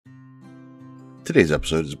Today's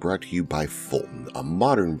episode is brought to you by Fulton, a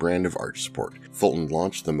modern brand of arch support. Fulton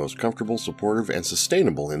launched the most comfortable, supportive, and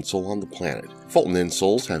sustainable insole on the planet. Fulton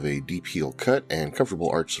insoles have a deep heel cut and comfortable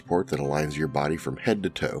arch support that aligns your body from head to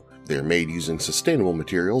toe. They are made using sustainable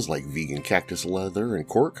materials like vegan cactus leather and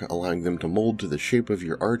cork, allowing them to mold to the shape of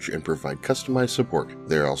your arch and provide customized support.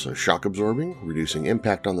 They are also shock absorbing, reducing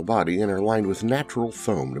impact on the body, and are lined with natural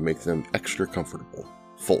foam to make them extra comfortable.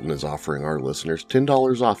 Fulton is offering our listeners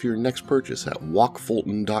 $10 off your next purchase at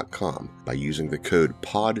walkfulton.com by using the code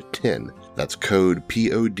POD10. That's code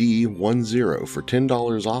POD10 for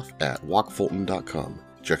 $10 off at walkfulton.com.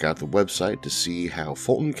 Check out the website to see how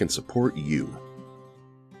Fulton can support you.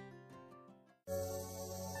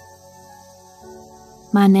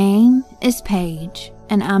 My name is Paige,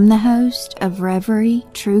 and I'm the host of Reverie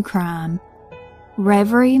True Crime.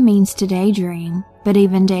 Reverie means to daydream, but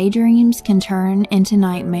even daydreams can turn into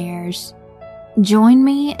nightmares. Join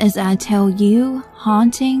me as I tell you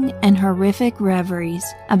haunting and horrific reveries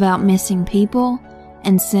about missing people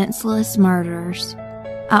and senseless murders.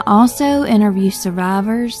 I also interview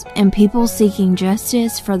survivors and people seeking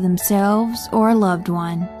justice for themselves or a loved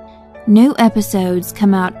one. New episodes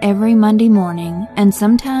come out every Monday morning, and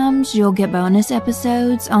sometimes you'll get bonus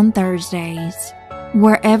episodes on Thursdays.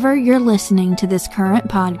 Wherever you're listening to this current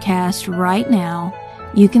podcast right now,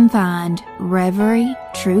 you can find Reverie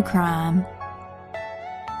True Crime.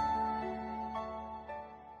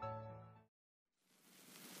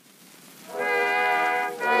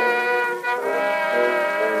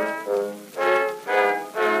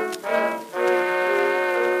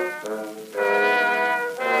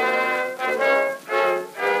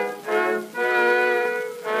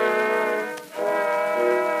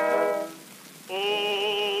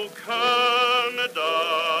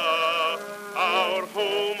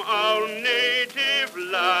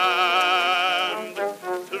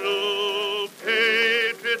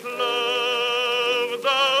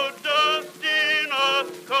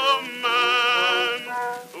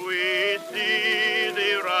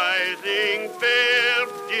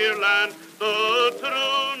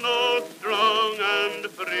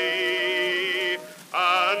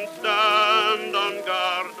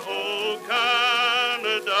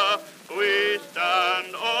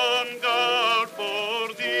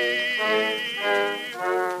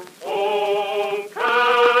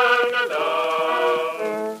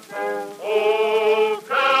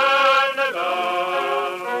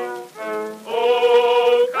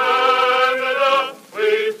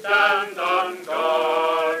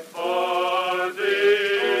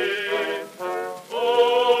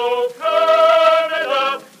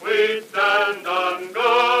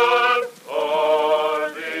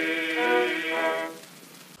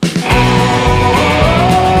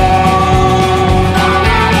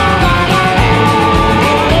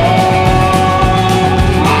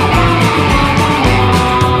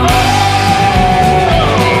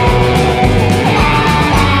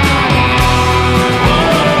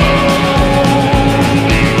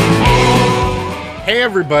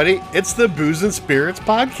 Everybody, it's the Booze and Spirits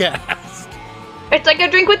podcast. It's like a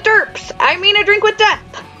drink with derps. I mean a drink with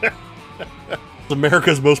death. It's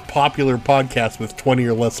America's most popular podcast with 20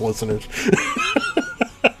 or less listeners.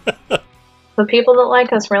 The people that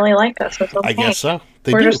like us really like us. It's okay. I guess so.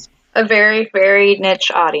 We're just a very, very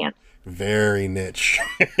niche audience. Very niche.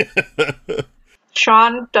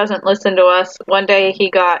 Sean doesn't listen to us. One day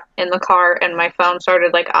he got in the car and my phone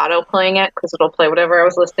started like auto playing it because it'll play whatever I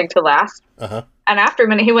was listening to last. Uh-huh. And after a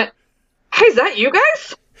minute he went, "Hey, is that you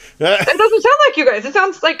guys? It doesn't sound like you guys. It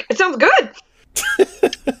sounds good."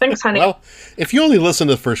 Thanks, honey. Well, if you only listen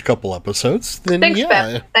to the first couple episodes, then Thanks,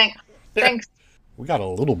 yeah. Beth. Thanks. We got a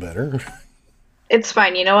little better. It's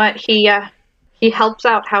fine. You know what? He helps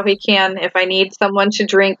out how he can. If I need someone to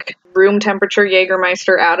drink room temperature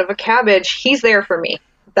Jägermeister out of a cabbage, he's there for me.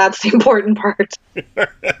 That's the important part.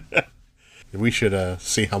 We should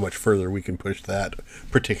see how much further we can push that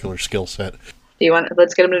particular skill set.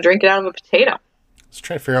 Let's get him to drink it out of a potato. Let's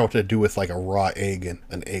try to figure out what to do with like a raw egg and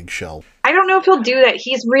an eggshell. I don't know if he'll do that.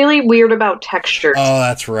 He's really weird about textures. Oh,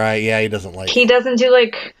 that's right. Yeah, he doesn't like... He doesn't do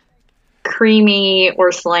like creamy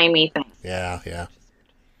or slimy things. Yeah.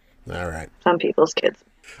 All right. Some people's kids.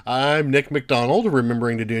 I'm Nick McDonald,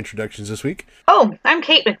 remembering to do introductions this week. Oh, I'm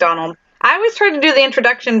Kate McDonald. I always try to do the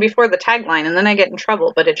introduction before the tagline, and then I get in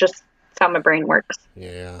trouble, but it's how my brain works.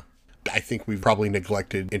 Yeah. I think we've probably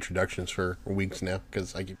neglected introductions for weeks now,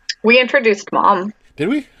 because We introduced Mom. Did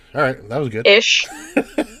we? All right, that was good. Ish.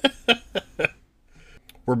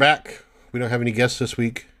 We're back. We don't have any guests this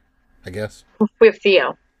week, I guess. We have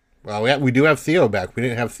Theo. Well, we do have Theo back. We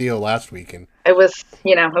didn't have Theo last week. And It was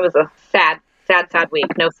a sad sad, sad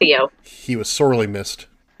week. No Theo. He was sorely missed.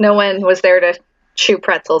 No one was there to chew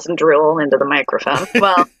pretzels and drool into the microphone.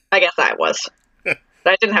 Well, I guess I was. But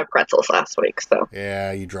I didn't have pretzels last week, so.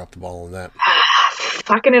 Yeah, you dropped the ball on that.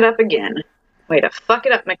 Fucking it up again. Way to fuck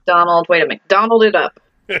it up, McDonald. Way to McDonald it up.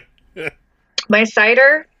 My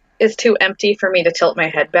cider is too empty for me to tilt my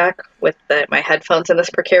head back with my headphones in this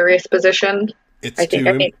precarious position. It's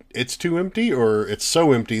too empty, or it's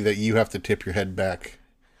so empty that you have to tip your head back.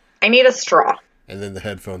 I need a straw. And then the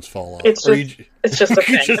headphones fall off. It's just a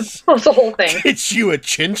thing. It's the whole thing. It's you a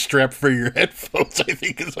chin strap for your headphones, I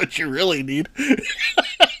think is what you really need.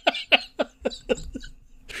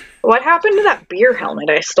 What happened to that beer helmet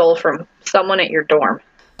I stole from someone at your dorm?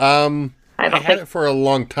 I had it for a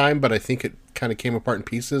long time, but I think it kind of came apart in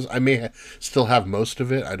pieces. I may still have most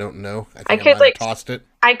of it. I don't know. I might have tossed it.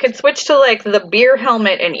 I could switch to the beer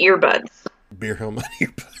helmet and earbuds. Beer helmet and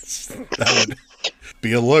earbuds. That would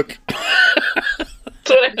be a look. That's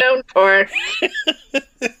what I'm known for.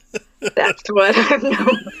 That's what I'm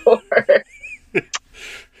known for.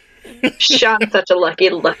 Sean's such a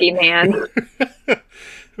lucky man.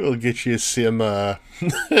 We'll get you some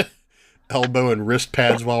elbow and wrist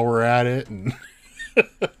pads while we're at it. And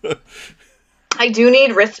I do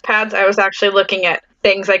need wrist pads. I was actually looking at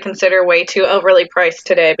things I consider way too overly priced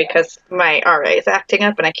today because my RA is acting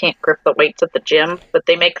up and I can't grip the weights at the gym. But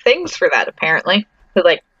they make things for that, apparently.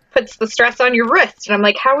 It puts the stress on your wrist. And I'm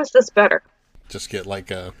like, how is this better? Just get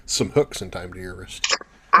some hooks in time to your wrist.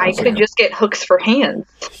 I could just get hooks for hands.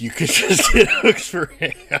 You could just get hooks for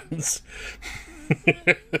hands.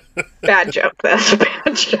 Bad joke. That's a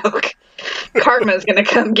bad joke. Karma's gonna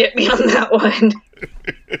come get me on that one.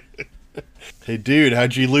 Hey, dude,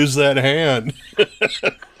 how'd you lose that hand?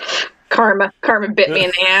 Karma bit me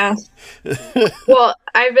in the ass. Well,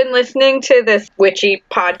 I've been listening to this witchy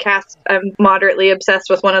podcast. I'm moderately obsessed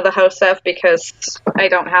with one of the hosts of because I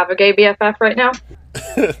don't have a gay BFF right now.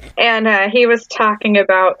 And he was talking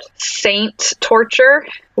about saint torture,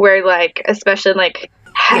 where especially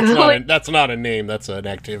heavily... That's not a name, that's an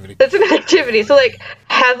activity. That's an activity. So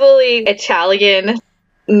heavily Italian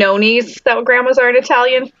nonis, that grandmas aren't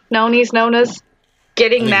Italian, nonas,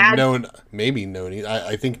 getting mad. Maybe noni.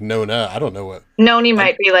 I think nona. I don't know what. Noni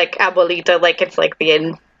might be abuelita,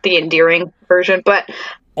 it's the endearing version, but.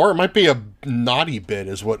 Or it might be a naughty bit,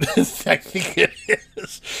 is what I think it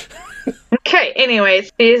is. Okay,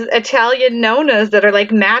 anyways, these Italian nonas that are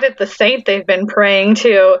mad at the saint they've been praying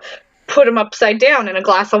to put them upside down in a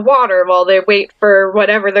glass of water while they wait for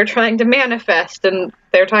whatever they're trying to manifest. And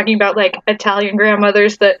they're talking about Italian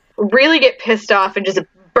grandmothers that really get pissed off and just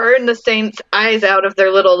burn the saint's eyes out of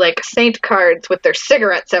their little saint cards with their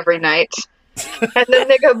cigarettes every night. And then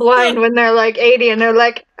they go blind when they're 80 and they're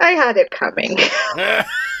I had it coming.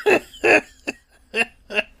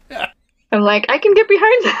 I'm I can get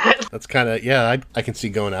behind that. That's kind of, yeah, I can see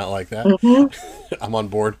going out like that. Mm-hmm. I'm on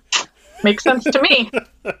board. Makes sense to me.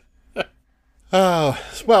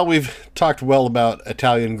 Well, we've talked well about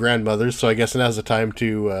Italian grandmothers, so I guess now's the time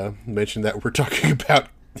to mention that we're talking about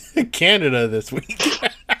Canada this week.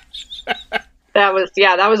 That was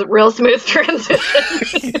a real smooth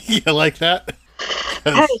transition. You like that?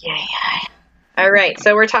 All right,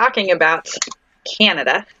 so we're talking about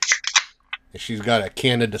Canada. She's got a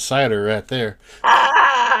Canada cider right there.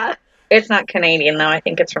 It's not Canadian, though. I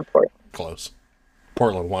think it's from Portland. Close.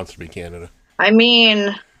 Portland wants to be Canada. I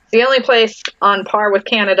mean, the only place on par with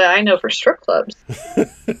Canada I know for strip clubs.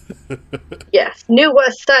 Yes, New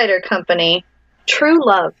West Cider Company, True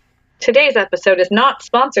Love. Today's episode is not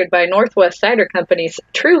sponsored by Northwest Cider Company's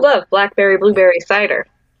True Love Blackberry Blueberry Cider.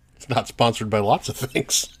 It's not sponsored by lots of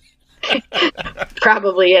things.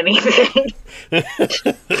 Probably anything.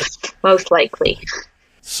 Most likely.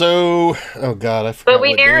 So, oh god, I forgot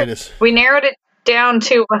what day it is. We narrowed it down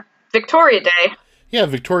to Victoria Day. Yeah,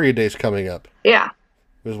 Victoria Day's coming up. Yeah.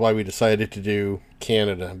 It was why we decided to do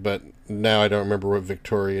Canada, but now I don't remember what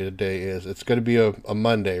Victoria Day is. It's going to be a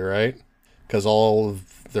Monday, right? Because all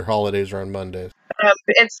of their holidays are on Mondays.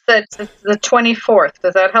 It's the 24th.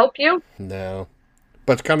 Does that help you? No.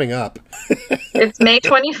 But it's coming up. It's May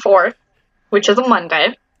 24th, which is a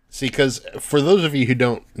Monday. See, because for those of you who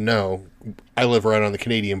don't know, I live right on the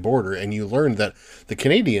Canadian border, and you learn that the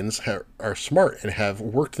Canadians are smart and have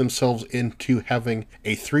worked themselves into having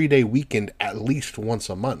a 3-day weekend at least once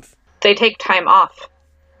a month. They take time off.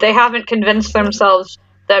 They haven't convinced themselves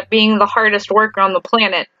that being the hardest worker on the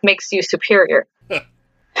planet makes you superior.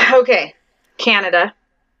 Okay, Canada.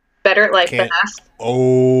 Better at life than us.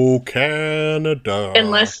 Oh, Canada.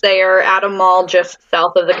 Unless they are at a mall just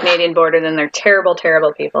south of the Canadian border, then they're terrible,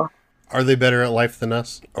 terrible people. Are they better at life than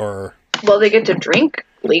us? Or well, they get to drink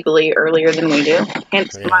legally earlier than we do.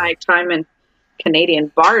 Hence my time in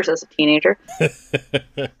Canadian bars as a teenager.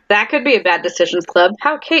 That could be a bad decisions club.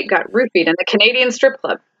 How Kate got roofied in the Canadian strip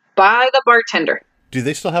club by the bartender. Do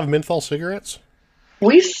they still have menthol cigarettes?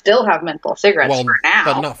 We still have menthol cigarettes for now.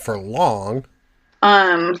 But not for long.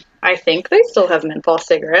 I think they still have menthol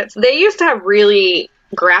cigarettes. They used to have really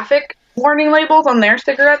graphic warning labels on their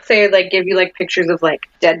cigarettes. They like give you like pictures of like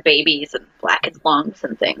dead babies and blackened lungs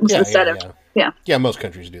and things Yeah, most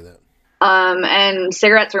countries do that. And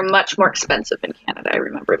cigarettes are much more expensive in Canada. I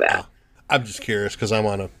remember that. I'm just curious because I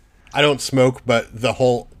don't smoke, but the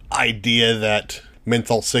whole idea that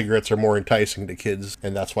menthol cigarettes are more enticing to kids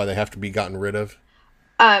and that's why they have to be gotten rid of.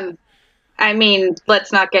 I mean,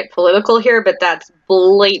 let's not get political here, but that's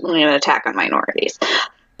blatantly an attack on minorities.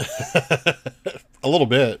 A little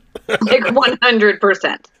bit. Like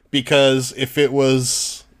 100%. Because if it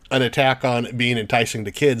was an attack on being enticing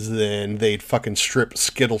to kids, then they'd fucking strip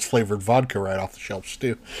Skittles flavored vodka right off the shelves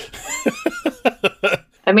too.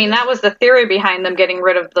 I mean, that was the theory behind them getting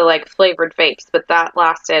rid of the like flavored vapes, but that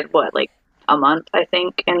lasted like a month, I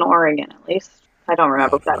think, in Oregon at least. I don't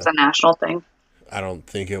remember if that was a national thing. I don't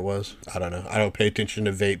think it was. I don't know. I don't pay attention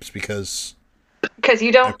to vapes because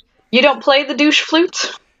you don't play the douche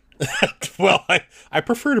flute? Well, I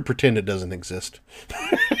prefer to pretend it doesn't exist.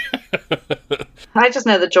 I just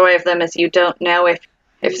know the joy of them is you don't know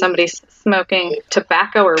if somebody's smoking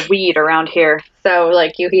tobacco or weed around here. So,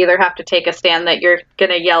 like, you either have to take a stand that you're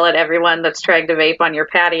going to yell at everyone that's trying to vape on your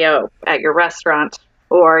patio at your restaurant,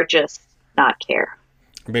 or just not care.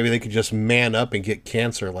 Maybe they could just man up and get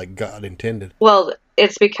cancer like God intended. Well,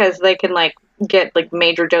 it's because they can, like, get, like,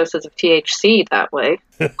 major doses of THC that way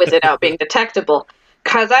without being detectable.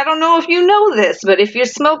 Because I don't know if you know this, but if you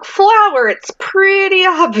smoke flower, it's pretty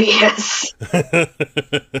obvious.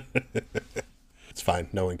 It's fine.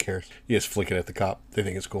 No one cares. You just flick it at the cop. They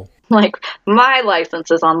think it's cool. Like, my license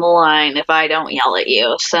is on the line if I don't yell at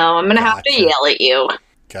you, so I'm going to have to yell at you.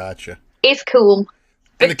 Gotcha. It's cool.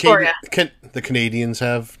 And Victoria. the Canadians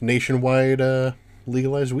have nationwide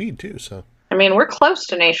legalized weed, too, so. I mean, we're close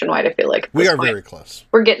to nationwide, I feel like. We are very close.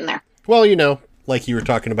 We're getting there. Well, like you were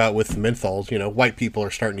talking about with the menthols, white people are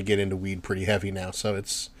starting to get into weed pretty heavy now, so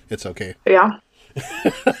it's okay. Yeah.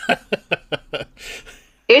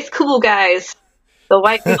 It's cool, guys. The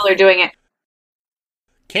white people are doing it.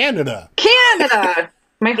 Canada!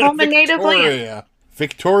 My home and native land.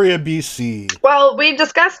 Victoria, BC. Well, we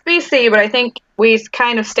discussed BC, but I think we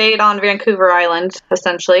kind of stayed on Vancouver Island,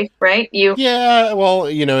 essentially, right? Yeah, well,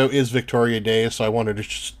 it is Victoria Day, so I wanted to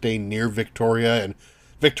stay near Victoria, and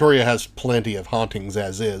Victoria has plenty of hauntings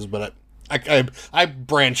as is, but I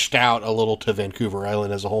branched out a little to Vancouver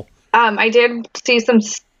Island as a whole. I did see some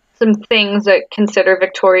things that consider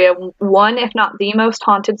Victoria one, if not the most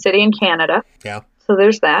haunted city in Canada. Yeah. So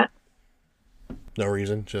there's that. No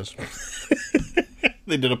reason, just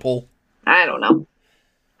they did a poll. I don't know.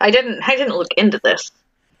 I didn't look into this.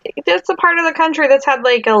 It's a part of the country that's had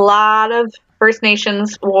like a lot of First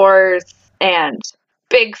Nations wars and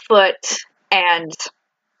Bigfoot and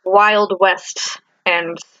Wild West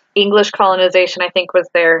and English colonization, I think, was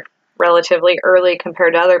there relatively early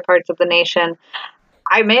compared to other parts of the nation.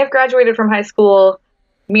 I may have graduated from high school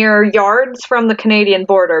mere yards from the Canadian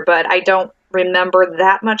border, but I don't remember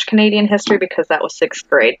that much Canadian history because that was 6th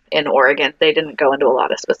grade in Oregon. They didn't go into a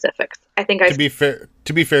lot of specifics. I think to be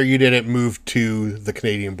fair, you didn't move to the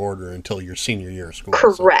Canadian border until your senior year of school.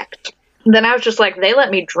 Correct. So. Then I was just like, they let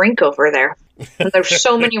me drink over there. And there's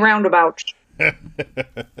so many roundabouts.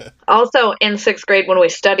 Also, in 6th grade, when we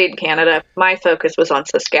studied Canada, my focus was on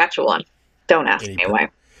Saskatchewan. Don't ask me why.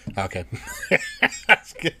 Okay.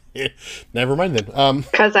 That's good. Never mind then.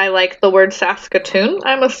 Because I like the word Saskatoon,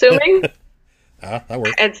 I'm assuming. That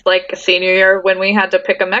works. It's like a senior year when we had to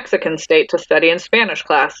pick a Mexican state to study in Spanish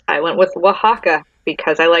class. I went with Oaxaca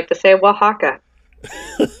because I like to say Oaxaca.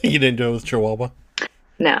 You didn't do it with Chihuahua?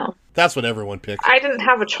 No. That's what everyone picked. I didn't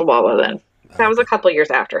have a Chihuahua then. That was a couple years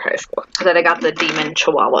after high school that I got the demon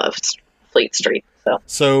Chihuahua of Fleet Street.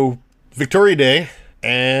 So Victoria Day,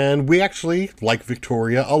 and we actually like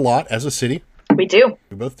Victoria a lot as a city. We do.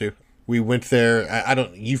 We both do. We went there.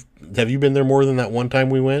 Have you been there more than that one time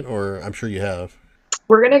we went, or I'm sure you have?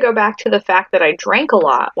 We're going to go back to the fact that I drank a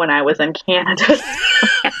lot when I was in Canada.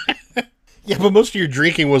 Yeah, but most of your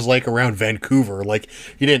drinking was like around Vancouver. Like,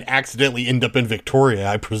 you didn't accidentally end up in Victoria,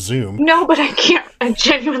 I presume. No, but I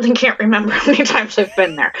genuinely can't remember how many times I've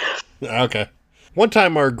been there. Okay. One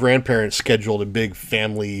time our grandparents scheduled a big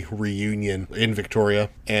family reunion in Victoria,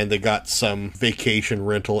 and they got some vacation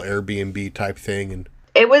rental Airbnb type thing. And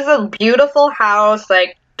it was a beautiful house,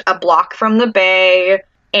 like a block from the bay.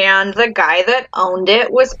 And the guy that owned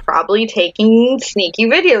it was probably taking sneaky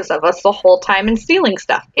videos of us the whole time and stealing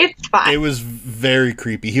stuff. It's fine. It was very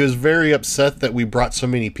creepy. He was very upset that we brought so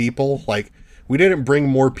many people. Like, we didn't bring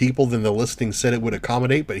more people than the listing said it would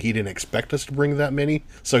accommodate, but he didn't expect us to bring that many.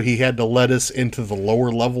 So he had to let us into the lower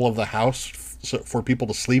level of the house for people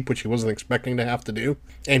to sleep, which he wasn't expecting to have to do.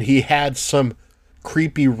 And he had some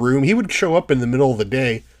creepy room. He would show up in the middle of the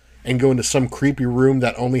day and go into some creepy room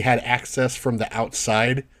that only had access from the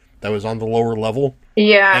outside that was on the lower level.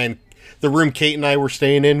 Yeah. And the room Kate and I were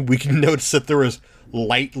staying in, we could notice that there was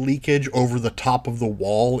light leakage over the top of the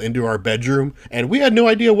wall into our bedroom, and we had no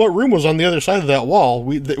idea what room was on the other side of that wall.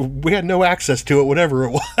 We had no access to it, whatever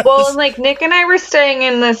it was. Well, and like Nick and I were staying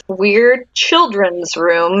in this weird children's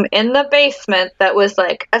room in the basement that was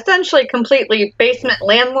like essentially completely basement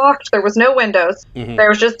landlocked. There was no windows. Mm-hmm. There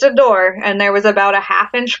was just a door, and there was about a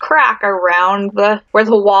half-inch crack around where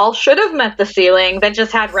the wall should have met the ceiling that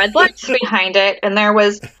just had red lights behind it, and there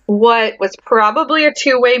was what was probably a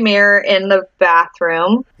two-way mirror in the bathroom.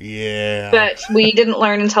 Yeah. But we didn't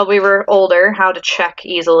learn until we were older how to check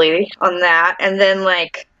easily on that. And then,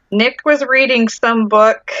 like, Nick was reading some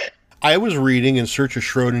book. I was reading In Search of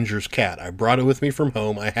Schrodinger's Cat. I brought it with me from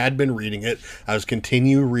home. I had been reading it. I was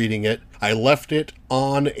continue reading it. I left it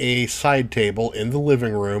on a side table in the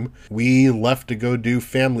living room. We left to go do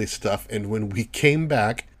family stuff, and when we came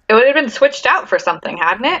back, it would have been switched out for something,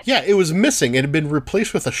 hadn't it? Yeah, it was missing. It had been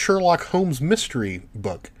replaced with a Sherlock Holmes mystery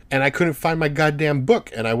book. And I couldn't find my goddamn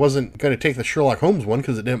book. And I wasn't going to take the Sherlock Holmes one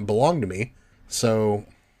because it didn't belong to me. So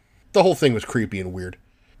the whole thing was creepy and weird.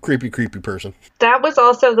 Creepy person. That was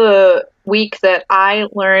also the week that I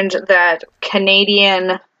learned that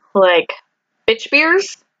Canadian, like, bitch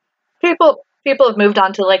beers. People have moved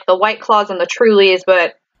on to, like, the White Claws and the Trulies,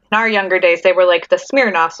 but in our younger days, they were like the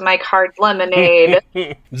Smirnoffs, Mike Hard Lemonade,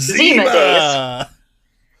 Zima days.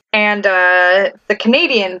 And the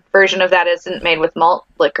Canadian version of that isn't made with malt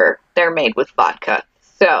liquor. They're made with vodka.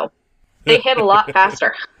 So they hit a lot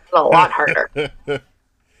faster, a lot harder.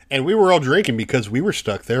 And we were all drinking because we were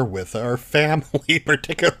stuck there with our family,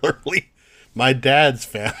 particularly my dad's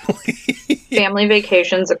family. Family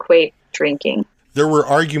vacations equate drinking. There were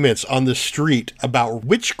arguments on the street about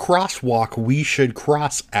which crosswalk we should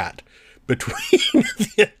cross at between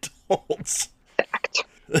the adults. Fact.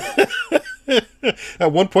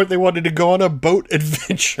 At one point, they wanted to go on a boat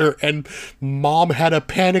adventure, and Mom had a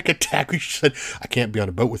panic attack. She said, "I can't be on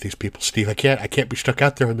a boat with these people, Steve. I can't be stuck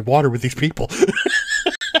out there in the water with these people."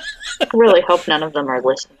 I really hope none of them are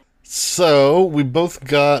listening. So, we both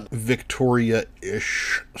got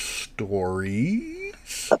Victoria-ish stories.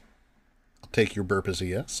 I'll take your burp as a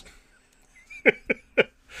yes.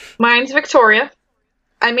 Mine's Victoria.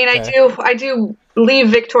 I mean, okay. I do leave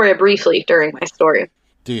Victoria briefly during my story.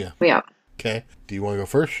 Do you? Yeah. Okay. Do you want to go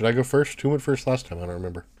first? Should I go first? Who went first last time? I don't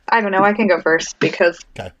remember. I don't know. I can go first because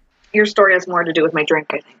your story has more to do with my drink,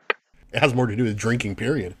 I think. It has more to do with drinking,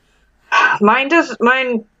 period. Mine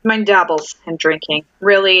dabbles in drinking.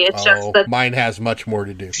 Really, it's just that mine has much more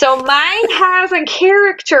to do. So mine has a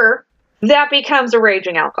character that becomes a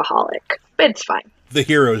raging alcoholic. It's fine. The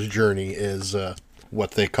hero's journey is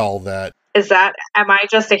what they call that. Am I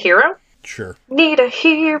just a hero? Sure. Need a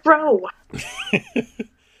hero.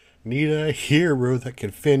 Need a hero that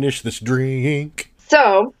can finish this drink.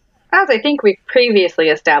 So, as I think we've previously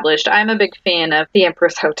established, I'm a big fan of the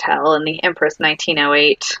Empress Hotel and the Empress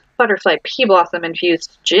 1908 Butterfly Pea Blossom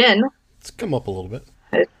infused gin. Let's come up a little bit.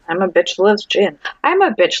 I'm a bitch that loves gin. I'm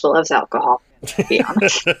a bitch that loves alcohol, to be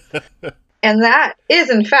honest. And that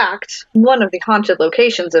is, in fact, one of the haunted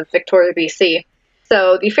locations of Victoria, BC.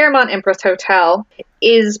 So the Fairmont Empress Hotel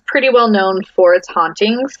is pretty well known for its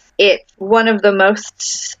hauntings. It's one of the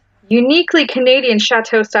most uniquely Canadian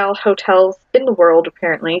chateau-style hotels in the world,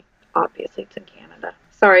 apparently. Obviously, it's in Canada.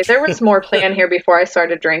 Sorry, there was more planned here before I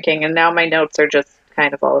started drinking, and now my notes are just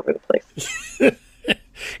kind of all over the place.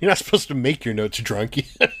 You're not supposed to make your notes drunk.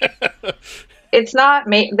 It's not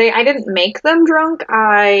I didn't make them drunk.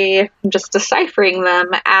 I'm just deciphering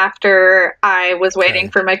them after I was waiting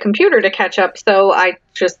for my computer to catch up. So I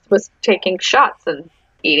just was taking shots and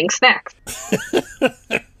eating snacks.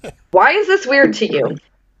 Why is this weird to you?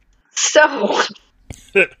 So,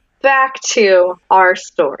 back to our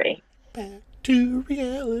story. Back to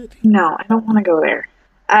reality. No, I don't want to go there.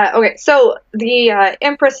 Okay, so the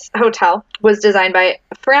Empress Hotel was designed by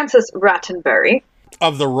Francis Rattenbury.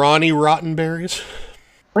 Of the Ronnie Rottenberries?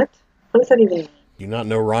 What? What does that even mean? You not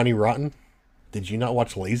know Ronnie Rotten? Did you not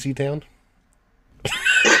watch Lazy Town?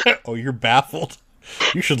 Oh, you're baffled?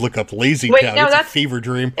 You should look up Lazy Town. No, it's a fever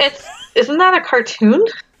dream. Isn't that a cartoon?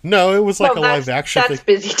 No, it was like a live action thing. That's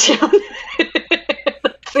Busy Town.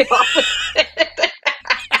 It's the opposite.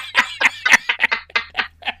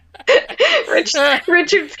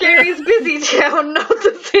 Richard Scarry's Busy Town, not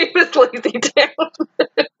the same as Lazy Town.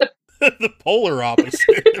 The polar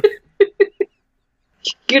opposite.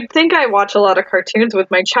 You'd think I watch a lot of cartoons with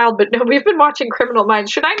my child, but no, we've been watching Criminal Minds.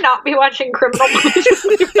 Should I not be watching Criminal Minds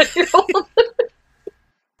with my 1-year-old?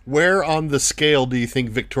 Where on the scale do you think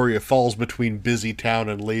Victoria falls between Busy Town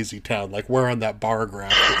and Lazy Town? Like, where on that bar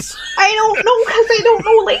graph is? I don't know, because I don't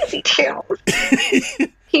know Lazy Town.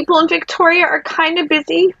 People in Victoria are kind of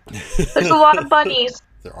busy. There's a lot of bunnies.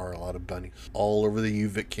 There are a lot of bunnies all over the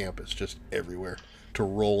UVic campus, just everywhere to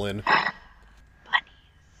roll in. Bunnies.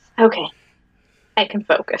 Okay. I can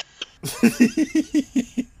focus.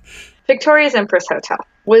 Victoria's Empress Hotel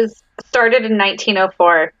was started in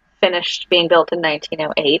 1904, finished being built in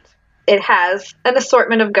 1908. It has an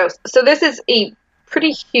assortment of ghosts. So this is a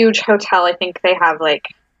pretty huge hotel. I think they have I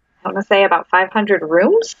want to say about 500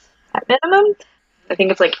 rooms at minimum. I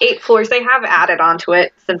think it's 8 floors. They have added onto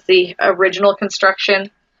it since the original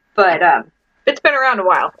construction, but it's been around a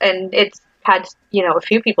while, and it's had, a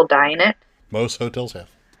few people die in it. Most hotels have.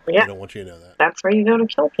 Yeah. I don't want you to know that. That's where you go to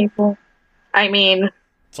kill people. I mean...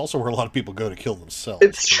 It's also where a lot of people go to kill themselves.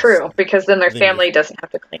 It's true, because then their family doesn't have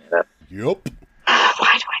to clean it up. Yup. Why do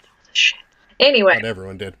I know this shit? Anyway. Not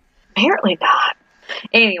everyone did. Apparently not.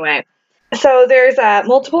 Anyway. So there's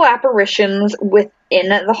multiple apparitions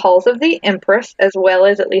within the halls of the Empress, as well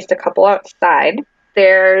as at least a couple outside.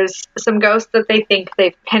 There's some ghosts that they think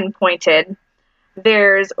they've pinpointed.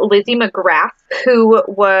 There's Lizzie McGrath, who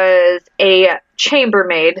was a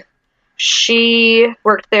chambermaid. She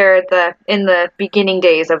worked there in the beginning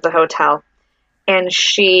days of the hotel, and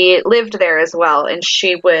she lived there as well. And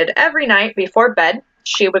she would, every night before bed,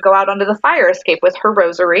 she would go out onto the fire escape with her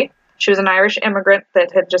rosary. She was an Irish immigrant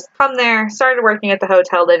that had just come there, started working at the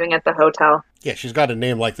hotel, living at the hotel. Yeah, she's got a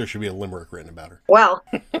name like there should be a limerick written about her. Well,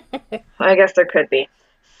 I guess there could be.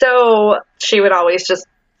 So she would always just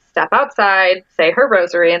step outside, say her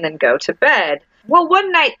rosary, and then go to bed. Well,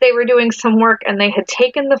 one night they were doing some work and they had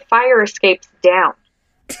taken the fire escapes down.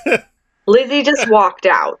 Lizzie just walked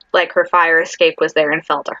out like her fire escape was there and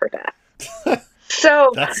fell to her death. So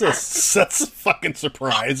that's a fucking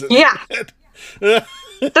surprise. Yeah.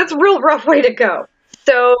 That's a real rough way to go.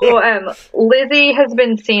 So Lizzie has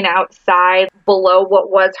been seen outside below what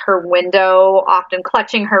was her window, often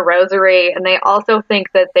clutching her rosary, and they also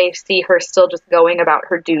think that they see her still just going about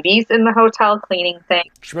her duties in the hotel, cleaning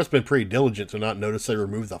things. She must have been pretty diligent to not notice they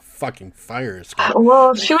removed the fucking fire escape.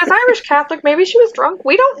 Well, she was Irish Catholic. Maybe she was drunk.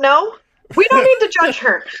 We don't know. We don't need to judge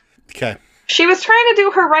her. Okay. She was trying to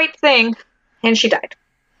do her right thing, and she died.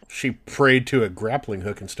 She prayed to a grappling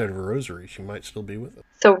hook instead of a rosary. She might still be with it.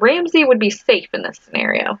 So Ramsey would be safe in this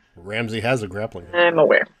scenario. Ramsey has a grappling hook. I'm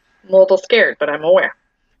aware. I'm a little scared, but I'm aware.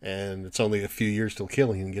 And it's only a few years till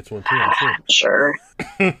Killian gets one too, I'm sure.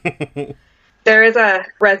 Sure. There is a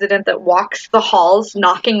resident that walks the halls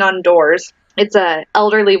knocking on doors. It's an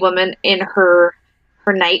elderly woman in her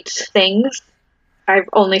night things. I've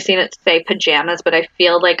only seen it say pajamas, but I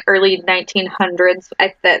feel like early 1900s,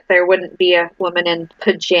 that there wouldn't be a woman in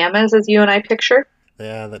pajamas as you and I picture.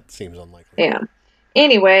 Yeah, that seems unlikely. Yeah.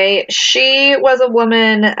 Anyway, she was a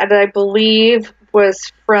woman that I believe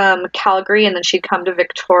was from Calgary, and then she'd come to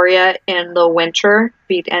Victoria in the winter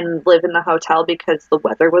and live in the hotel because the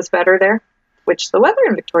weather was better there. Which the weather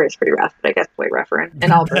in Victoria is pretty rough, but I guess way rougher in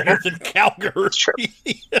Alberta. Better than Calgary. It's true.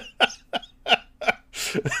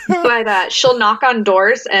 But she'll knock on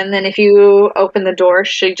doors, and then if you open the door,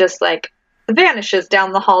 she just vanishes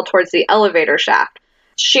down the hall towards the elevator shaft.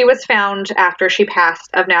 She was found after she passed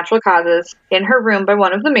of natural causes in her room by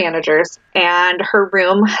one of the managers, and her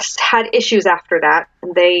room had issues after that.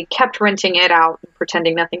 They kept renting it out and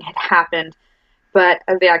pretending nothing had happened, but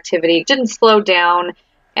the activity didn't slow down,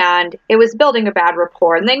 and it was building a bad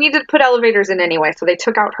rapport, and they needed to put elevators in anyway, so they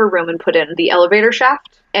took out her room and put in the elevator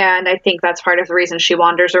shaft, and I think that's part of the reason she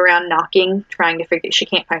wanders around knocking, trying to figure she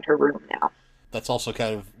can't find her room now. That's also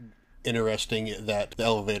kind of interesting that the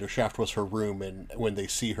elevator shaft was her room, and when they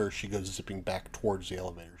see her, she goes zipping back towards the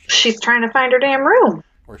elevator shaft. She's trying to find her damn room.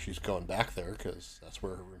 Or she's going back there, because that's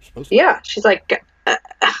where her room's supposed to be. Yeah, she's like,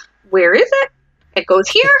 where is it? It goes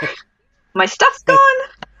here? My stuff's gone?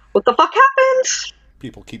 What the fuck happened?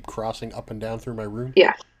 People keep crossing up and down through my room.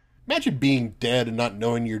 Yeah. Imagine being dead and not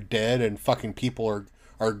knowing you're dead, and fucking people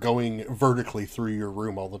are going vertically through your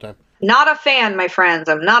room all the time. Not a fan, my friends.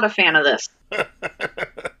 I'm not a fan of this.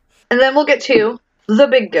 And then we'll get to the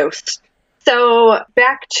big ghost. So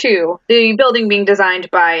back to the building being designed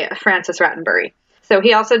by Francis Rattenbury. So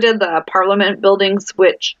he also did the Parliament buildings,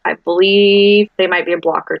 which I believe they might be a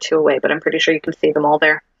block or two away, but I'm pretty sure you can see them all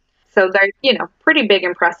there. So they're, pretty big,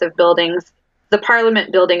 impressive buildings. The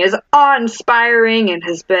Parliament building is awe-inspiring and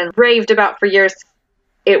has been raved about for years.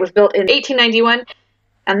 It was built in 1891,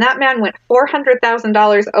 and that man went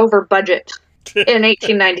 $400,000 over budget in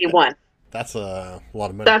 1891. That's a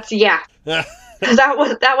lot of money. That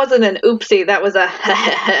wasn't an oopsie. That was a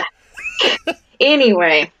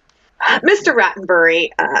Anyway, Mr. Rattenbury,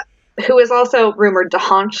 who is also rumored to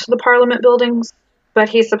haunt the Parliament buildings, but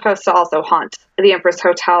he's supposed to also haunt the Empress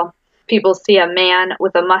Hotel. People see a man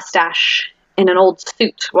with a mustache in an old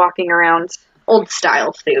suit walking around, old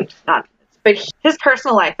style suit, but his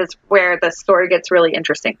personal life is where the story gets really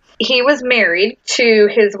interesting. He was married to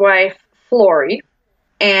his wife, Flory,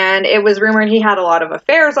 and it was rumored he had a lot of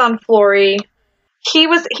affairs on Flory. He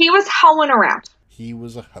was hoeing around. He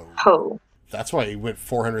was a hoe. Hoe. That's why he went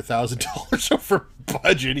 $400,000 over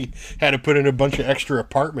budget. He had to put in a bunch of extra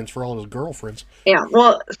apartments for all his girlfriends. Yeah,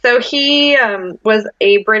 well, so he was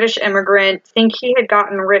a British immigrant. I think he had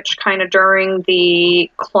gotten rich kind of during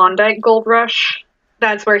the Klondike Gold Rush.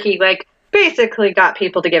 That's where he, basically got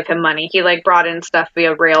people to give him money. He, brought in stuff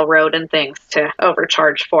via railroad and things to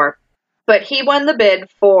overcharge for. But he won the bid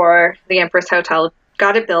for the Empress Hotel,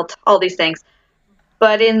 got it built, all these things.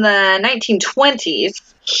 But in the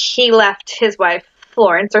 1920s, he left his wife,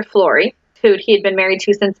 Florence, or Flory, who he had been married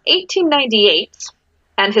to since 1898,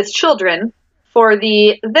 and his children, for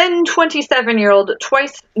the then 27-year-old,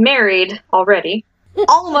 twice married already,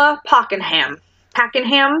 Alma Pakenham.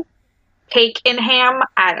 Pakenham?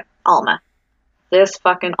 Alma. This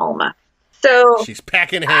fucking Alma. So she's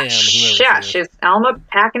packing ham. Yeah, she's Alma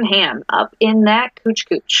packing ham up in that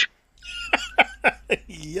cooch.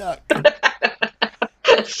 Yuck.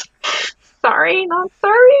 Sorry, not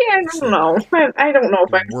sorry. I don't know. I don't know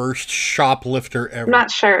if I'm worst shoplifter ever. I'm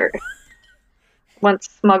not sure. Once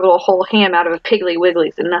smuggled a whole ham out of a Piggly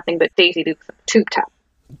Wiggly's and nothing but Daisy Dukes tube top.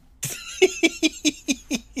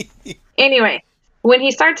 Anyway, when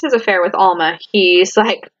he starts his affair with Alma, he's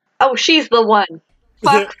like, "Oh, she's the one.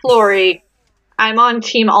 Fuck Flory. I'm on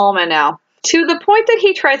Team Alma now." To the point that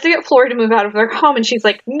he tries to get Flory to move out of their home, and she's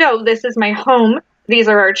like, "No, this is my home. These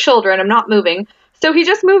are our children. I'm not moving." So he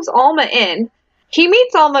just moves Alma in. He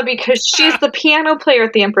meets Alma because she's the piano player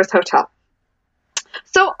at the Empress Hotel.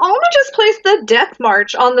 So Alma just plays the Death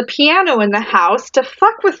March on the piano in the house to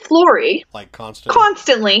fuck with Flory.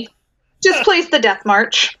 Constantly. Just plays the Death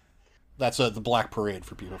March. That's the Black Parade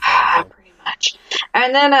for people. Pretty much.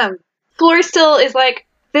 And then Flory still is like,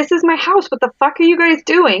 "This is my house. What the fuck are you guys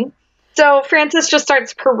doing?" So Francis just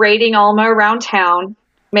starts parading Alma around town,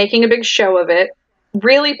 making a big show of it,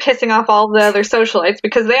 really pissing off all the other socialites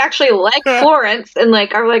because they actually like Florence and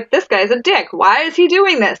are like, "This guy's a dick. Why is he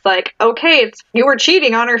doing this?" Okay, you were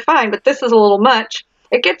cheating on her, fine, but this is a little much.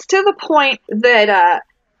 It gets to the point that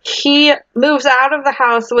he moves out of the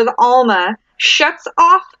house with Alma, shuts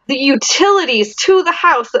off the utilities to the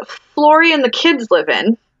house that Flory and the kids live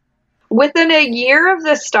in. Within a year of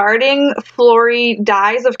this starting, Flory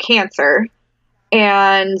dies of cancer,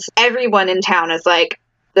 and everyone in town is like,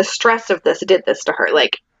 the stress of this did this to her.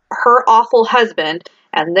 Her awful husband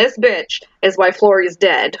and this bitch is why Flory's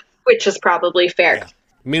dead, which is probably fair. Yeah.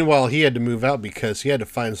 Meanwhile, he had to move out because he had to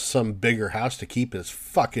find some bigger house to keep his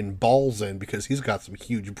fucking balls in because he's got some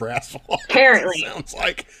huge brass walls. Apparently. Sounds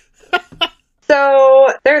like. So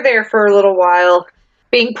they're there for a little while,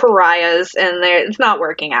 being pariahs, and it's not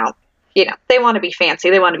working out. They want to be fancy.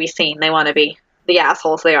 They want to be seen. They want to be the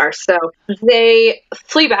assholes they are. So they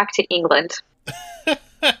flee back to England.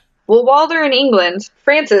 Well, while they're in England,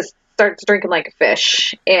 Francis starts drinking like a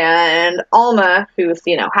fish. And Alma, who's,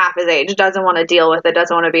 half his age, doesn't want to deal with it,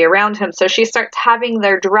 doesn't want to be around him. So she starts having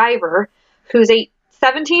their driver, who's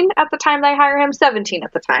 17 at the time they hire him, 17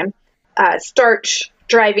 at the time, start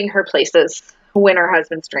driving her places when her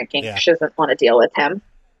husband's drinking. Yeah. She doesn't want to deal with him.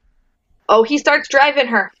 Oh, he starts driving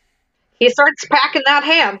her. He starts packing that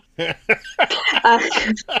ham.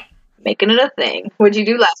 Making it a thing. What'd you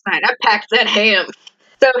do last night? I packed that ham.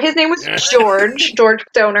 So his name was George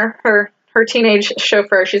Stoner, her teenage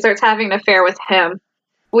chauffeur. She starts having an affair with him.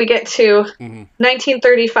 We get to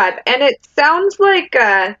 1935, and it sounds like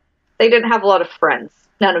they didn't have a lot of friends.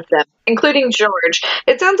 None of them, including George.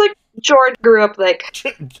 It sounds like George grew up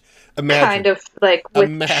kind of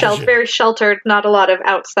with very sheltered, not a lot of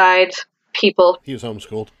outside people. He was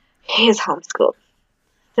homeschooled. He is homeschooled.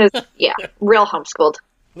 Yeah, real homeschooled.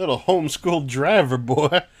 Little homeschooled driver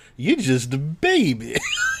boy. You just a baby.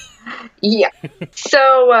 Yeah.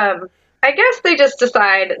 So, I guess they just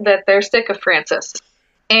decide that they're sick of Francis.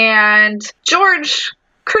 And George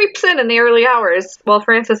creeps in the early hours while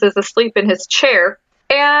Francis is asleep in his chair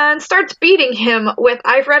and starts beating him with,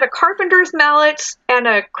 I've read, a carpenter's mallet and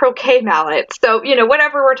a croquet mallet. So,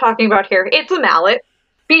 whatever we're talking about here, it's a mallet.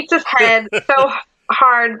 Beats his head so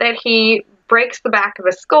hard that he breaks the back of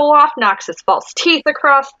his skull off, knocks his false teeth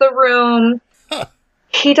across the room.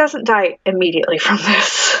 He doesn't die immediately from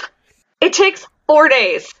this. It takes 4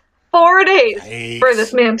 days. 4 days Yikes. for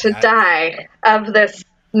this man to die of this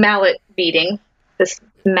mallet beating. This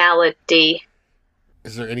malady.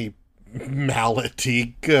 Is there any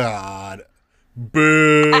malady? God.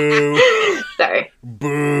 Boo. Sorry.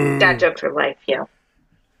 Boo. Dad jokes are life, yeah.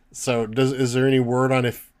 So, is there any word on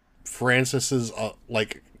if Francis is,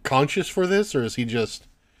 conscious for this, or is he just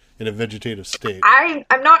in a vegetative state? I'm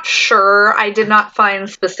not sure. I did not find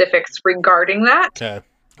specifics regarding that. Okay.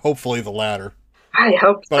 Hopefully the latter. I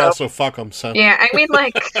hope But so. also, fuck him, son. Yeah, I mean,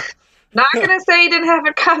 not gonna say he didn't have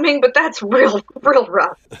it coming, but that's real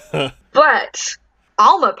rough. But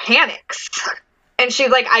Alma panics. And she's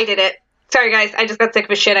like, I did it. Sorry, guys, I just got sick of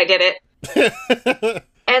his shit. I did it.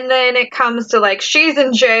 And then it comes to, she's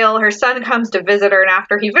in jail. Her son comes to visit her. And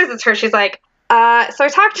after he visits her, she's like, so I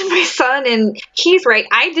talked to my son, and he's right.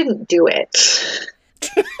 I didn't do it.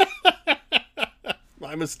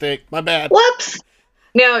 My mistake. My bad. Whoops.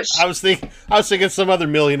 No, I was thinking some other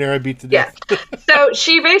millionaire I beat to yes. death. So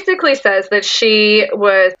she basically says that she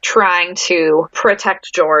was trying to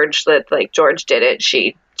protect George, that, George did it.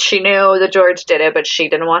 She knew that George did it, but she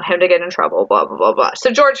didn't want him to get in trouble, blah, blah, blah, blah.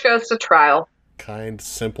 So George goes to trial. Kind,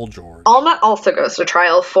 simple George. Alma also goes to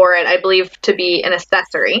trial for it, I believe, to be an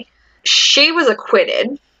accessory. She was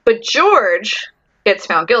acquitted, but George gets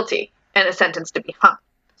found guilty and is sentenced to be hung.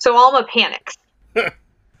 So Alma panics.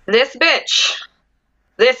 This bitch.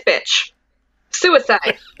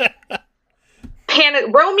 Suicide. Panic.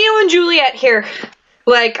 Romeo and Juliet here.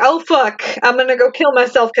 Oh fuck, I'm gonna go kill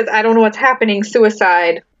myself because I don't know what's happening.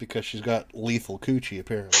 Suicide. Because she's got lethal coochie,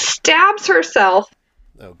 apparently. Stabs herself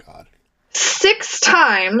Oh, God. 6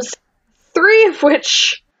 times, 3 of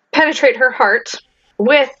which penetrate her heart.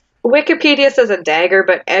 With Wikipedia says a dagger,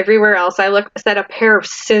 but everywhere else I looked said a pair of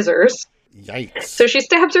scissors. Yikes. So she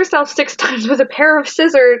stabs herself 6 times with a pair of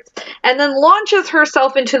scissors and then launches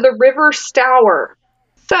herself into the River Stour.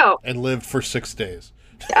 So, And lived for 6 days.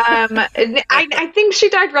 I think she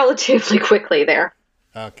died relatively quickly there.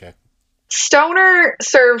 Okay. Stoner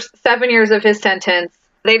serves 7 years of his sentence.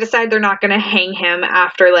 They decide they're not going to hang him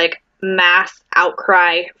after, mass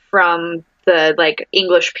outcry from the,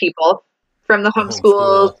 English people, from the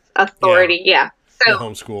homeschool authority. Yeah. So The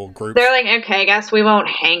homeschool group. they're like, okay, I guess we won't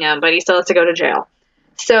hang him, but he still has to go to jail.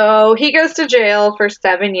 So he goes to jail for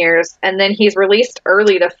 7 years, and then he's released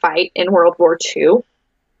early to fight in World War II.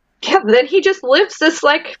 Yeah, then he just lives this,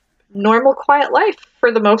 normal, quiet life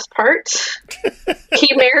for the most part.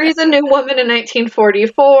 He marries a new woman in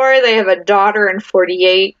 1944. They have a daughter in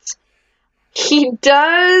 48. He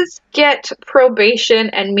does get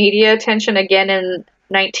probation and media attention again in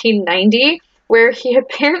 1990, where he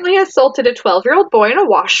apparently assaulted a 12-year-old boy in a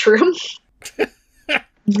washroom.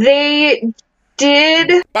 They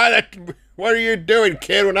did... What are you doing,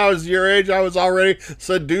 kid? When I was your age, I was already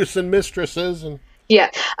seducing mistresses and Yeah.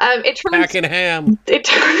 packing ham. It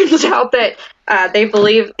turns out that they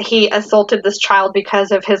believe he assaulted this child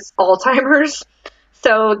because of his Alzheimer's.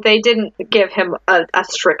 So they didn't give him a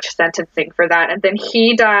strict sentencing for that. And then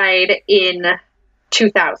he died in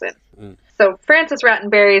 2000. So Francis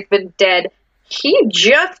Rattenberry has been dead. He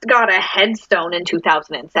just got a headstone in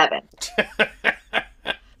 2007.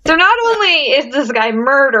 So not only is this guy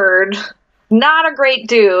murdered, not a great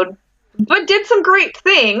dude, but did some great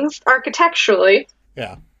things architecturally.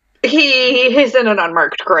 Yeah. He is in an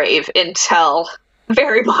unmarked grave until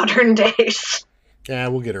very modern days. Yeah,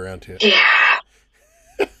 we'll get around to it. Yeah.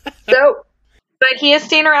 But he is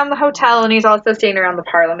staying around the hotel, and he's also staying around the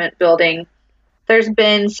Parliament building. There's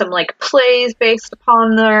been some, plays based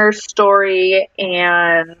upon their story,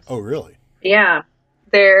 and... Oh, really? Yeah.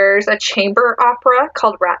 There's a chamber opera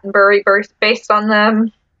called Rattenbury based on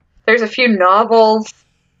them. There's a few novels.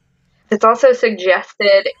 It's also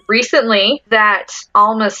suggested recently that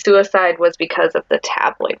Alma's suicide was because of the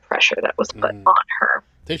tabloid pressure that was put on her.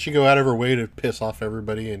 Didn't she go out of her way to piss off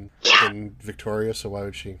everybody in Victoria, so why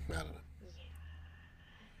would she? I don't know.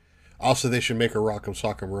 Also, they should make a Rock'em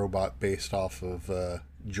Sock'em robot based off of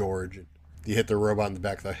George. You hit the robot in the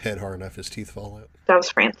back of the head hard enough, his teeth fall out. That was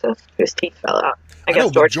Francis, whose teeth fell out. I guess know,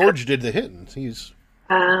 but George did the hitting. He's...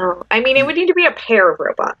 Oh. I mean, it would need to be a pair of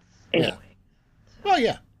robots. Anyway. Yeah. Well,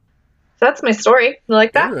 yeah. So that's my story. You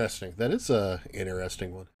like that? Interesting. That is a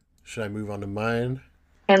interesting one. Should I move on to mine?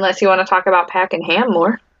 Unless you want to talk about Pack and Ham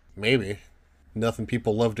more. Maybe. Nothing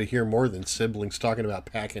people love to hear more than siblings talking about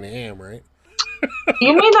packing ham, right?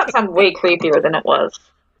 You made that sound way creepier than it was.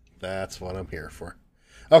 That's what I'm here for.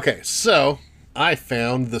 Okay, so I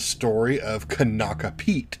found the story of Kanaka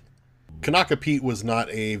Pete. Kanaka Pete was not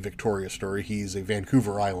a Victoria story. He's a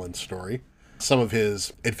Vancouver Island story. Some of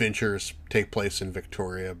his adventures take place in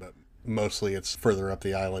Victoria, but mostly it's further up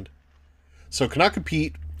the island. So Kanaka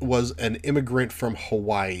Pete was an immigrant from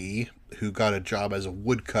Hawaii who got a job as a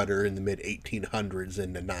woodcutter in the mid-1800s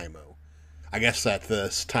in Nanaimo. I guess at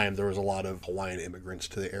this time there was a lot of Hawaiian immigrants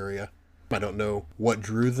to the area. I don't know what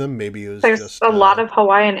drew them. Maybe it was There's a lot of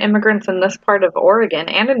Hawaiian immigrants in this part of Oregon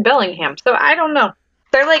and in Bellingham, so I don't know.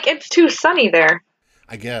 They're like, it's too sunny there.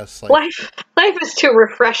 I guess. Life is too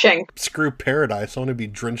refreshing. Screw paradise. I want to be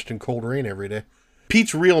drenched in cold rain every day.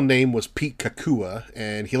 Pete's real name was Pete Kakua,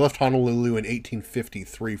 and he left Honolulu in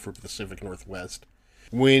 1853 for the Pacific Northwest.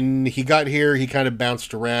 When he got here, he kind of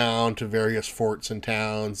bounced around to various forts and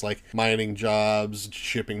towns, like mining jobs,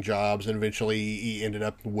 shipping jobs, and eventually he ended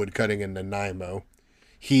up woodcutting in Nanaimo.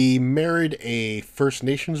 He married a First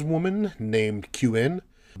Nations woman named Qin,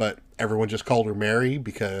 but everyone just called her Mary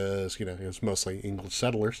because, it was mostly English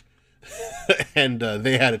settlers. And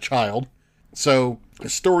they had a child. So the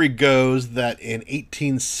story goes that in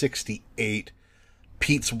 1868,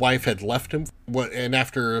 Pete's wife had left him, and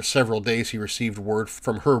after several days he received word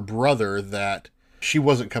from her brother that she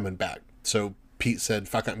wasn't coming back. So Pete said,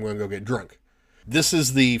 fuck it, I'm going to go get drunk. This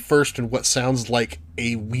is the first in what sounds like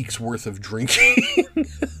a week's worth of drinking.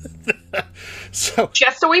 So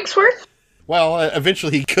just a week's worth? Well,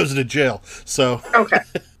 eventually he goes to jail. So okay.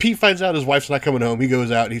 Pete finds out his wife's not coming home. He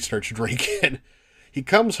goes out and he starts drinking. He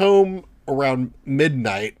comes home around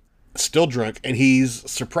midnight, still drunk, and he's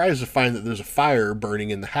surprised to find that there's a fire burning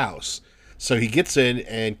in the house. So he gets in,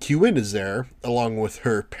 and Qin is there, along with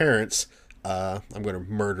her parents. I'm going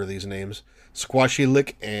to murder these names. Squashy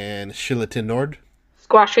Lick and Shilatinord.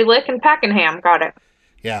 Squashy Lick and Pakenham, got it.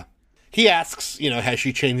 Yeah. He asks, has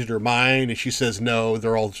she changed her mind? And she says no,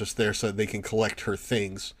 they're all just there so that they can collect her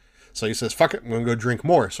things. So he says, fuck it, I'm going to go drink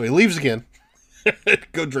more. So he leaves again.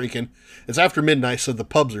 Go drinking. It's after midnight, so the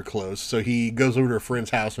pubs are closed. So he goes over to a friend's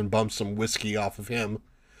house and bumps some whiskey off of him.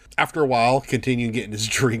 After a while, continuing getting his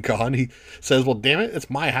drink on, he says, well, damn it, it's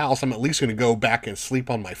my house. I'm at least going to go back and sleep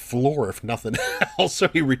on my floor, if nothing else. So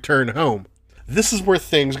he returned home. This is where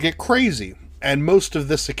things get crazy. And most of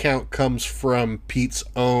this account comes from Pete's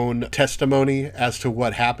own testimony as to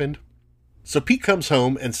what happened. So Pete comes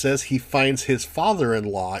home and says he finds his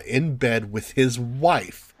father-in-law in bed with his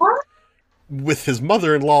wife. What? With his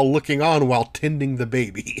mother-in-law looking on while tending the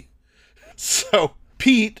baby. So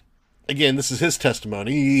Pete, again, this is his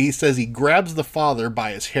testimony, he says he grabs the father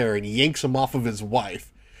by his hair and yanks him off of his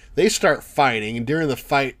wife. They start fighting, and during the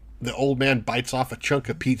fight, the old man bites off a chunk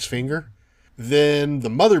of Pete's finger. Then the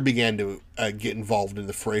mother began to get involved in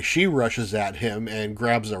the fray. She rushes at him and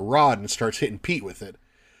grabs a rod and starts hitting Pete with it.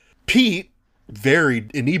 Pete, very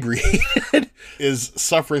inebriated, is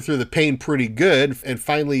suffering through the pain pretty good, and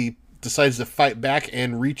finally decides to fight back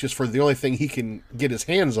and reaches for the only thing he can get his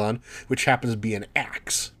hands on, which happens to be an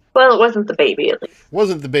axe. Well, it wasn't the baby, at least.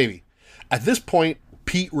 Wasn't the baby. At this point,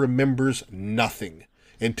 Pete remembers nothing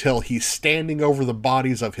until he's standing over the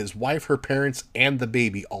bodies of his wife, her parents, and the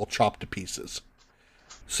baby, all chopped to pieces.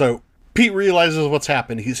 So Pete realizes what's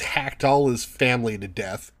happened. He's hacked all his family to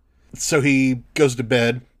death. So he goes to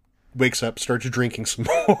bed, wakes up, starts drinking some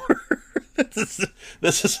more.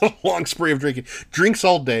 This is a long spree of drinking. Drinks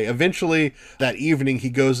all day. Eventually, that evening, he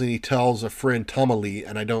goes and he tells a friend, Tamali,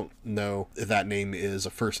 and I don't know if that name is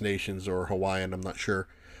a First Nations or Hawaiian, I'm not sure.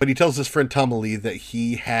 But he tells his friend Tamali that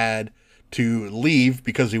he had to leave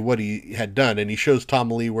because of what he had done, and he shows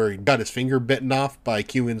Tamali where he got his finger bitten off by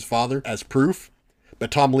Qin's father as proof.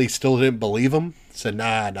 But Tamali still didn't believe him. Said,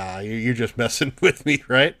 nah, you're just messing with me,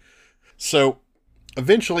 right? So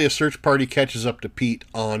eventually, a search party catches up to Pete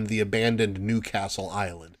on the abandoned Newcastle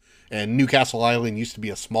Island. And Newcastle Island used to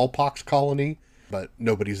be a smallpox colony, but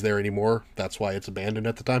nobody's there anymore. That's why it's abandoned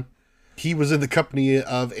at the time. He was in the company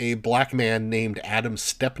of a black man named Adam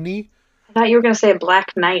Stepney. I thought you were going to say a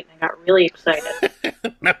Black Knight, and I got really excited.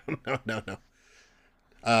 No.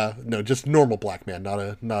 No, just normal black man, not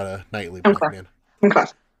a knightly black man. Okay.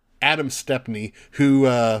 Adam Stepney,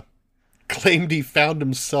 who claimed he found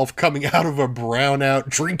himself coming out of a brown-out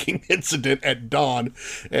drinking incident at dawn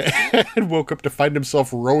and woke up to find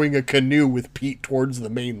himself rowing a canoe with Pete towards the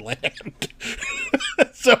mainland.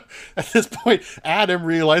 So at this point, Adam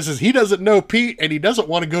realizes he doesn't know Pete and he doesn't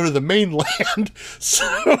want to go to the mainland.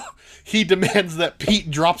 So he demands that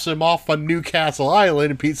Pete drops him off on Newcastle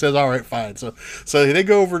Island, and Pete says, all right, fine. So they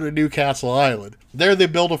go over to Newcastle Island. There they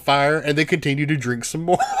build a fire and they continue to drink some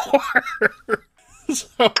more. So,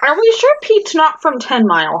 are we sure Pete's not from 10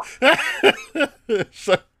 Mile?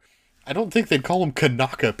 So I don't think they'd call him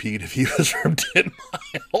Kanaka Pete if he was from 10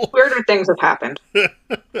 Mile. Weirder things have happened.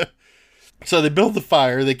 So they build the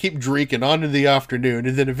fire, they keep drinking on into the afternoon,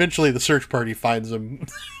 and then eventually the search party finds them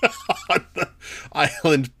on the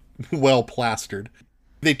island, well plastered.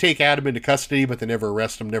 They take Adam into custody, but they never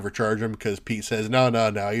arrest him, never charge him, because Pete says, no,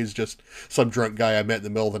 he's just some drunk guy I met in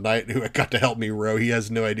the middle of the night who got to help me row. He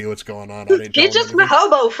has no idea what's going on. He's just my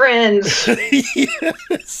hobo friends.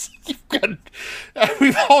 Yes.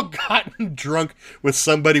 We've all gotten drunk with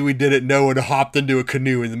somebody we didn't know and hopped into a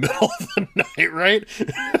canoe in the middle of the night, right?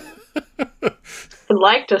 I'd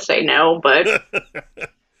like to say no, but...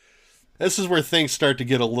 This is where things start to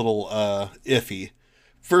get a little iffy.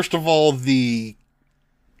 First of all, the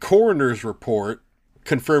coroner's report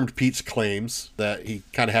confirmed Pete's claims that he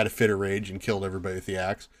kind of had a fit of rage and killed everybody with the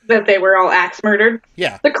axe. That they were all axe murdered?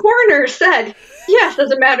 Yeah. The coroner said, yes, as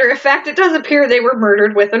a matter of fact, it does appear they were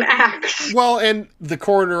murdered with an axe. Well, and the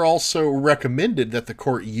coroner also recommended that the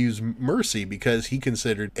court use mercy because he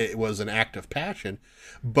considered it was an act of passion.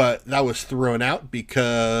 But that was thrown out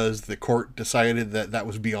because the court decided that that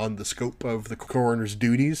was beyond the scope of the coroner's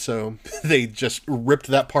duties. So they just ripped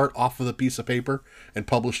that part off of the piece of paper and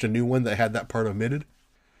published a new one that had that part omitted.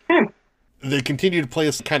 They continue to play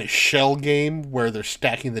this kind of shell game where they're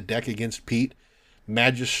stacking the deck against Pete.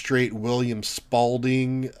 Magistrate William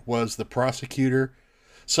Spaulding was the prosecutor.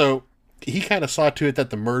 So he kind of saw to it that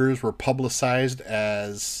the murders were publicized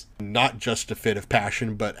as not just a fit of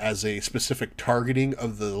passion, but as a specific targeting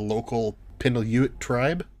of the local Pinaluit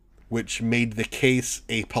tribe, which made the case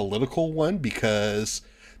a political one because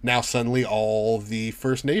now suddenly all the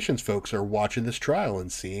First Nations folks are watching this trial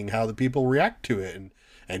and seeing how the people react to it.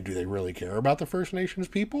 And do they really care about the First Nations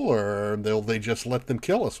people, or will they just let them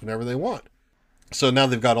kill us whenever they want? So now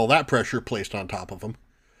they've got all that pressure placed on top of them.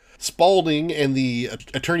 Spaulding and the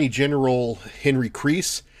Attorney General Henry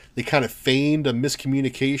Crease, they kind of feigned a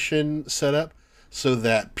miscommunication setup so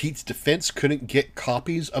that Pete's defense couldn't get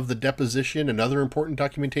copies of the deposition and other important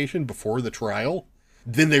documentation before the trial.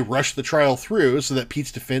 Then they rushed the trial through so that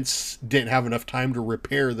Pete's defense didn't have enough time to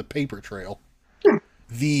repair the paper trail.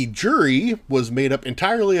 The jury was made up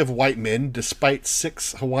entirely of white men, despite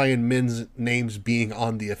 6 Hawaiian men's names being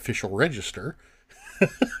on the official register.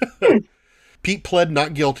 Pete pled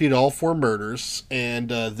not guilty to all 4 murders, and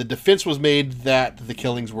the defense was made that the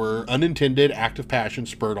killings were unintended act of passion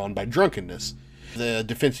spurred on by drunkenness. The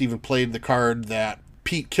defense even played the card that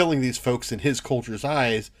Pete killing these folks in his culture's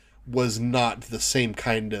eyes was not the same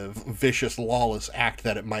kind of vicious, lawless act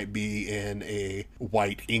that it might be in a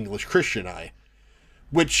white English Christian eye.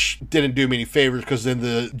 Which didn't do me any favors, because then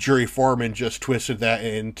the jury foreman just twisted that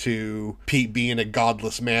into Pete being a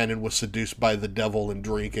godless man and was seduced by the devil and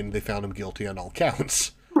drink, and they found him guilty on all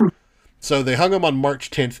counts. So they hung him on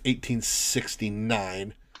March 10th,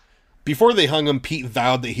 1869. Before they hung him, Pete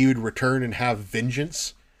vowed that he would return and have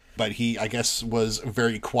vengeance, but he, I guess, was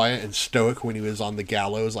very quiet and stoic when he was on the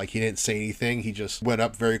gallows. Like, he didn't say anything. He just went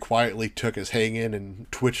up very quietly, took his hang-in,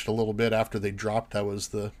 and twitched a little bit after they dropped. That was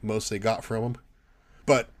the most they got from him.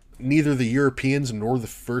 But neither the Europeans nor the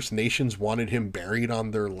First Nations wanted him buried on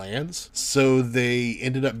their lands, so they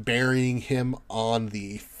ended up burying him on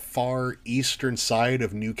the far eastern side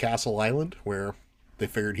of Newcastle Island, where they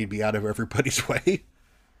figured he'd be out of everybody's way.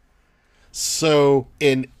 So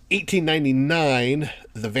in 1899,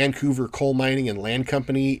 the Vancouver Coal Mining and Land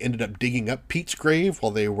Company ended up digging up Pete's grave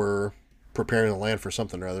while they were preparing the land for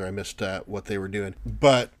something or other. I missed what they were doing.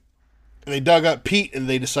 But they dug up Pete and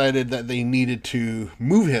they decided that they needed to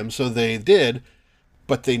move him, so they did,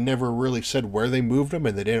 but they never really said where they moved him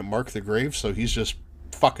and they didn't mark the grave, so he's just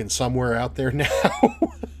fucking somewhere out there now.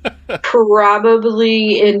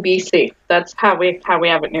 Probably in BC. That's how we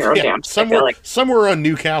have it narrowed down. Somewhere on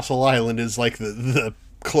Newcastle Island is like the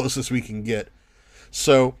closest we can get.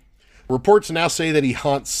 So reports now say that he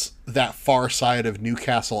haunts that far side of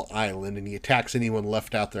Newcastle Island and he attacks anyone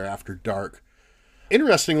left out there after dark.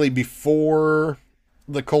 Interestingly, before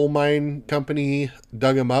the coal mine company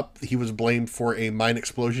dug him up, he was blamed for a mine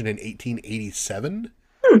explosion in 1887.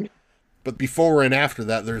 But before and after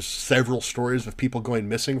that, there's several stories of people going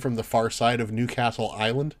missing from the far side of Newcastle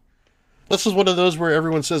Island. This is one of those where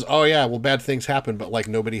everyone says, oh yeah, well, bad things happen, but like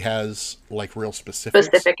nobody has like real specifics.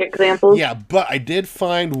 Specific examples? Yeah, but I did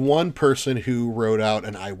find one person who wrote out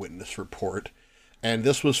an eyewitness report. And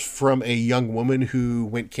this was from a young woman who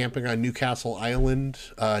went camping on Newcastle Island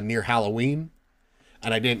near Halloween.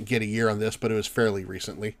 And I didn't get a year on this, but it was fairly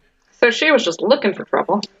recently. So she was just looking for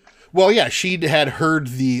trouble. Well, yeah, she had heard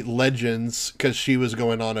the legends because she was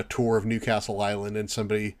going on a tour of Newcastle Island, and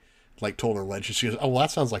somebody like told her legends. She goes, "Oh, well,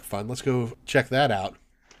 that sounds like fun. Let's go check that out."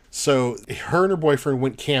 So her and her boyfriend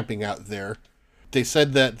went camping out there. They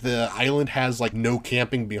said that the island has like no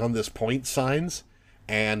camping beyond this point signs,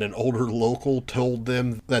 and an older local told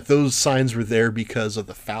them that those signs were there because of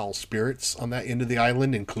the foul spirits on that end of the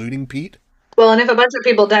island, including Pete. Well, and if a bunch of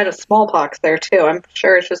people died of smallpox there too, I'm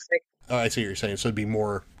sure it's just like. Oh, I see what you're saying. So it'd be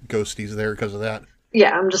more ghosties there because of that.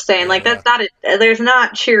 Yeah, I'm just saying, like, that's not it. There's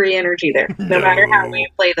not cheery energy there, no matter how we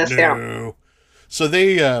play this out. So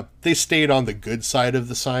they stayed on the good side of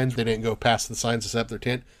the signs. They didn't go past the signs to set up their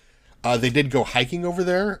tent. They did go hiking over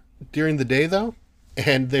there during the day, though,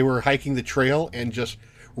 and they were hiking the trail and just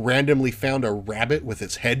randomly found a rabbit with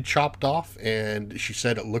its head chopped off, and she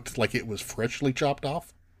said it looked like it was freshly chopped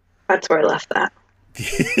off. That's where I left that.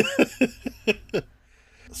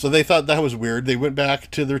 So they thought that was weird. They went back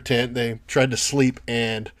to their tent. They tried to sleep,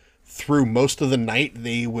 and through most of the night,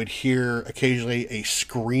 they would hear occasionally a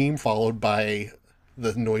scream followed by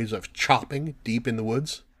the noise of chopping deep in the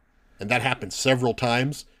woods. And that happened several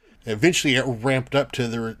times. Eventually, it ramped up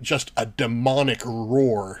to just a demonic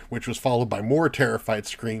roar, which was followed by more terrified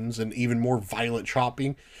screams and even more violent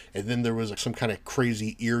chopping. And then there was some kind of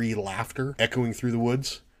crazy, eerie laughter echoing through the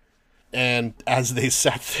woods. And as they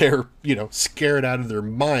sat there, scared out of their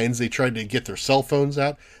minds, they tried to get their cell phones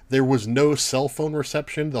out. There was no cell phone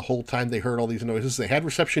reception the whole time they heard all these noises. They had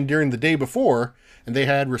reception during the day before, and they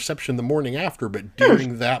had reception the morning after, but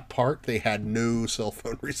during that part, they had no cell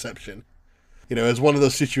phone reception. It was one of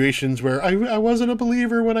those situations where I wasn't a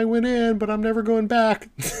believer when I went in, but I'm never going back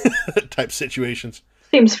type situations.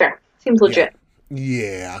 Seems fair. Seems legit.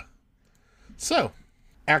 Yeah. So,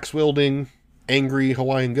 axe wielding, angry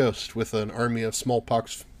Hawaiian ghost with an army of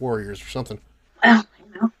smallpox warriors or something. Well,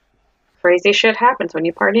 crazy shit happens when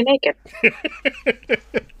you party naked.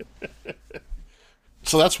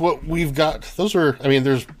 So that's what we've got.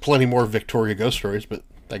 There's plenty more Victoria ghost stories, but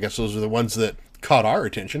I guess those are the ones that caught our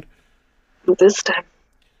attention. This time.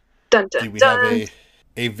 Dun, dun, Do we dun. have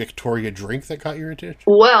a Victoria drink that caught your attention?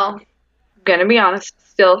 Well, I'm gonna be honest,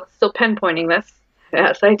 still pinpointing this.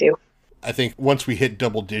 Yes, I do. I think once we hit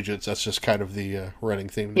double digits, that's just kind of the running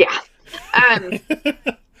theme. Yeah.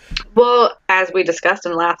 Well, as we discussed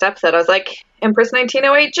in the last episode, I was like, Empress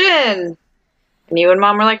 1908 gin. And you and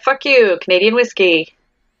Mom were like, fuck you, Canadian whiskey.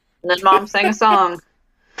 And then Mom sang a song.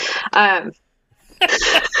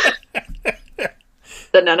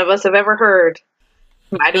 That none of us have ever heard.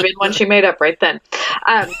 Might have been one she made up right then.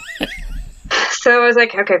 So I was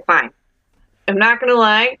like, okay, fine. I'm not going to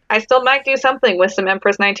lie. I still might do something with some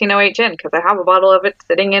Empress 1908 gin because I have a bottle of it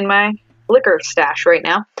sitting in my liquor stash right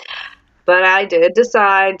now. But I did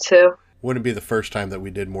decide to... Wouldn't be the first time that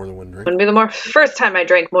we did more than one drink. Wouldn't be the first time I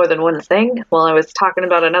drank more than one thing while I was talking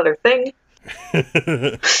about another thing.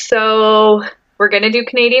 So we're going to do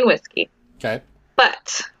Canadian whiskey. Okay.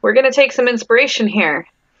 But we're going to take some inspiration here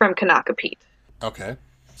from Kanaka Pete. Okay.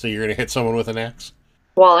 So you're going to hit someone with an axe?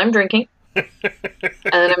 While I'm drinking. And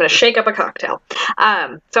then I'm going to shake up a cocktail. So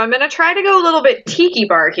I'm going to try to go a little bit tiki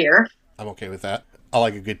bar here. I'm okay with that. I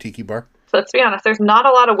like a good tiki bar. So let's be honest, there's not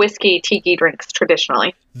a lot of whiskey tiki drinks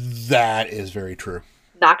traditionally. That is very true.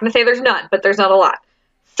 Not going to say there's none, but there's not a lot.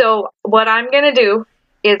 So what I'm going to do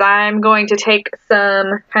is I'm going to take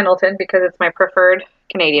some Pendleton because it's my preferred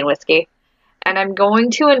Canadian whiskey. And I'm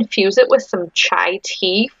going to infuse it with some chai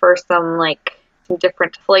tea for some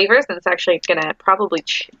different flavors. And it's actually going to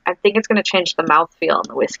I think it's going to change the mouthfeel on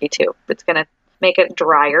the whiskey too. It's going to make it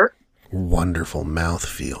drier. Wonderful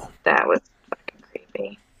mouthfeel. That was fucking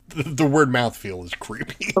creepy. The word mouthfeel is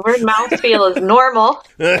creepy. The word mouthfeel is normal.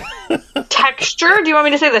 Texture? Do you want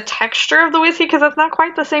me to say the texture of the whiskey? Because that's not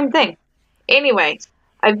quite the same thing. Anyway,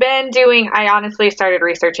 I honestly started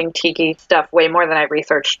researching tiki stuff way more than I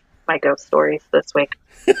researched my ghost stories this week.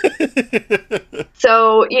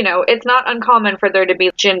 So, it's not uncommon for there to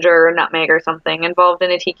be ginger or nutmeg or something involved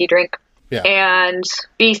in a tiki drink. Yeah. And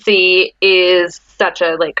BC is such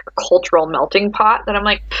a cultural melting pot that I'm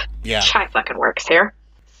like, yeah, chai fucking works here.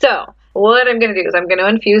 So what I'm going to do is I'm going to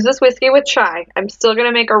infuse this whiskey with chai. I'm still going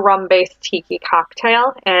to make a rum-based tiki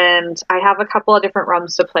cocktail, and I have a couple of different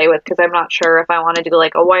rums to play with because I'm not sure if I want to do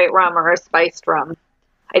a white rum or a spiced rum.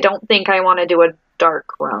 I don't think I want to do a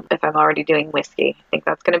dark rum if I'm already doing whiskey. I think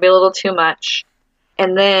that's going to be a little too much.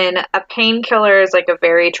 And then a painkiller is a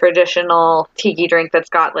very traditional tiki drink that's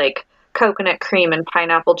got coconut cream and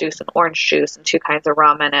pineapple juice and orange juice and 2 kinds of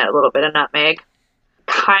rum in it, a little bit of nutmeg.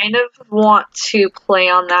 kind of want to play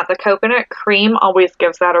on that. The coconut cream always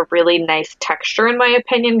gives that a really nice texture, in my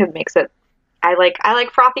opinion. It makes it. I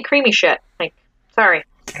like frothy, creamy shit. Like, sorry,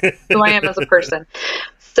 who I am as a person.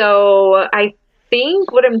 So I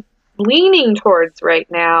think what I'm leaning towards right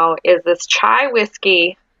now is this chai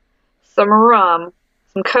whiskey, some rum,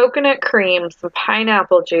 some coconut cream, some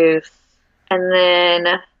pineapple juice, and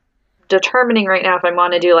then determining right now if I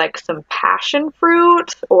want to do like some passion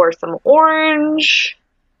fruit or some orange.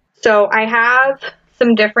 So I have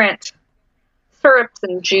some different syrups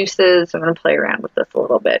and juices. I'm going to play around with this a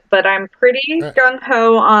little bit, but I'm pretty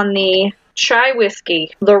gung-ho on the chai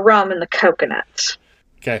whiskey, the rum, and the coconut.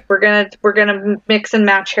 Okay. We're gonna mix and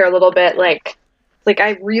match here a little bit. Like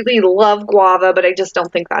I really love guava, but I just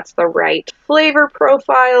don't think that's the right flavor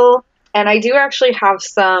profile. And I do actually have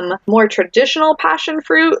some more traditional passion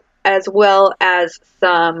fruit as well as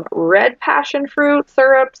some red passion fruit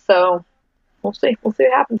syrup. So we'll see. We'll see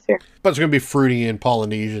what happens here. But it's going to be fruity and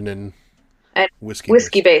Polynesian and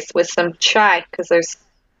whiskey based with some chai, because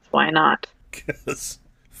why not?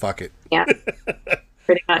 Fuck it. Yeah,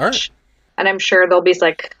 pretty much. All right. And I'm sure there'll be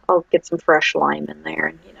I'll get some fresh lime in there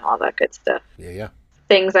and all that good stuff. Yeah.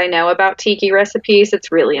 Things I know about tiki recipes,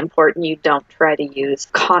 it's really important you don't try to use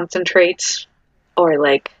concentrates or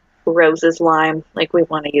Rose's lime. We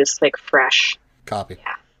want to use fresh. Copy.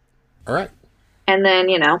 Yeah. All right. And then,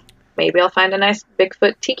 maybe I'll find a nice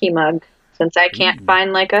Bigfoot tiki mug, since I can't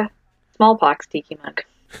find a smallpox tiki mug.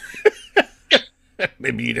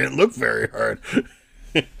 Maybe you didn't look very hard.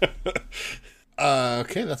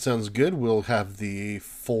 Okay, that sounds good. We'll have the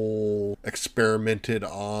full experimented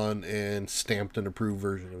on and stamped and approved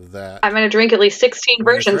version of that. I'm going to drink at least 16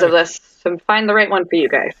 versions of this, so find the right one for you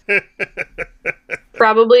guys.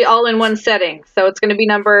 Probably all in one setting, so it's going to be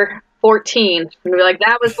number 14. I'm going to be like,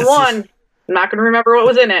 that was the one. I'm not going to remember what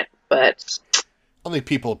was in it, but... I think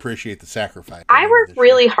people appreciate the sacrifice. I work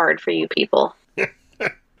really hard for you people.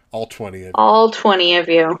 All 20 of you. All 20 of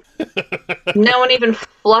you. No one even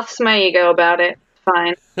fluffs my ego about it.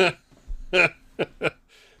 Fine.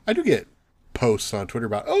 I do get posts on Twitter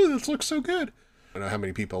about, oh, this looks so good. I don't know how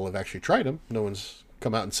many people have actually tried them. No one's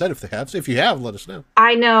come out and said if they have. So if you have, let us know.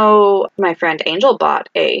 I know my friend Angel bought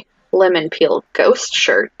a lemon peel ghost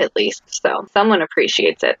shirt, at least. So someone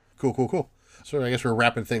appreciates it. Cool. So I guess we're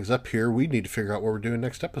wrapping things up here. We need to figure out what we're doing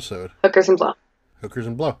next episode. Hookers and blow. Hookers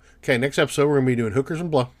and blow. Okay, next episode we're going to be doing hookers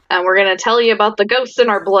and blow. And we're going to tell you about the ghosts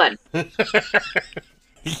in our blood.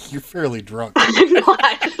 You're fairly drunk. I'm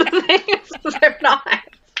not. They're not.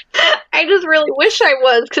 I just really wish I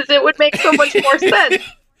was, because it would make so much more sense.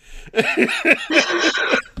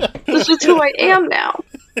 This is who I am now.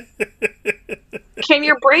 Can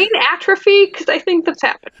your brain atrophy? Because I think that's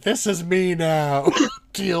happened. This is me now.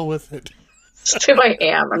 Deal with it. It's who I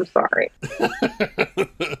am. I'm sorry.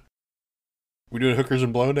 We doing hookers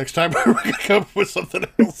and blow next time? We're going to come up with something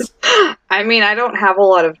else. I mean, I don't have a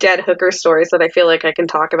lot of dead hooker stories that I feel like I can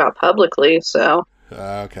talk about publicly, so...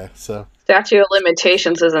 Okay, so... Statute of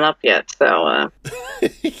limitations isn't up yet, so...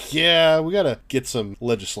 Yeah, we got to get some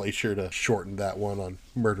legislature to shorten that one on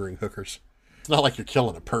murdering hookers. It's not like you're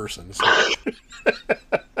killing a person. So.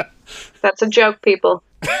 That's a joke, people.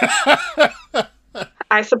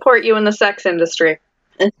 I support you in the sex industry.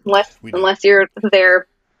 Unless you're there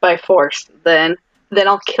by force, then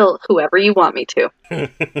I'll kill whoever you want me to.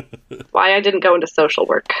 Why I didn't go into social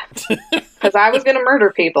work. Because I was going to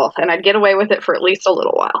murder people, and I'd get away with it for at least a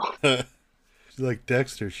little while. She's like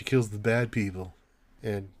Dexter. She kills the bad people.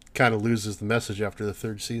 And kind of loses the message after the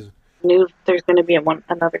 3rd season. Knew there's going to be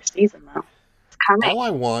another season, though. It's coming.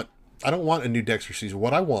 I don't want a new Dexter season.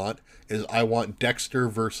 What I want is Dexter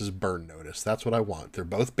versus Burn Notice. That's what I want. They're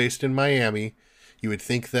both based in Miami. You would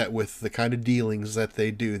think that with the kind of dealings that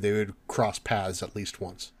they do, they would cross paths at least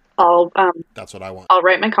once. That's what I want. I'll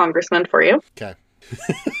write my congressman for you. Okay.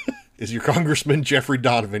 Is your congressman Jeffrey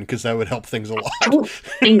Donovan? Because that would help things a lot. I don't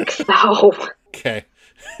think so. Okay.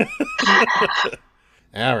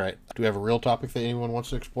 All right. Do we have a real topic that anyone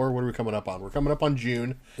wants to explore? What are we coming up on? We're coming up on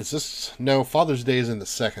June. No, Father's Day is in the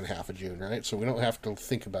second half of June, right? So we don't have to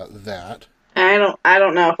think about that. I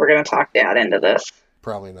don't know if we're going to talk Dad into this.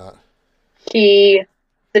 Probably not. The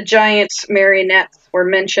giant marionettes were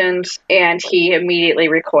mentioned, and he immediately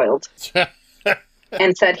recoiled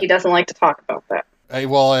and said he doesn't like to talk about that.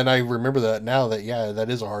 And I remember that now that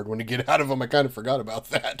is a hard one to get out of him. I kind of forgot about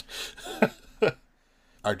that.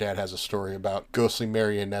 Our dad has a story about ghostly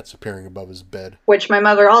marionettes appearing above his bed. Which my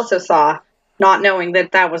mother also saw, not knowing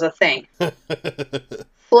that was a thing.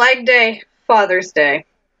 Flag Day, Father's Day,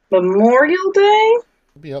 Memorial Day?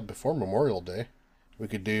 It'll be up before Memorial Day. We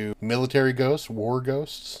could do military ghosts, war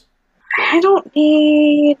ghosts. I don't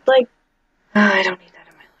need, I don't need that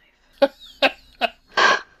in my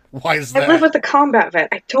life. Why is I that? live with a combat vet.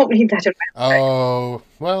 I don't need that in my life. Oh,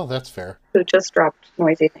 well, that's fair. Who just dropped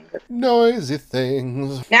noisy things. Noisy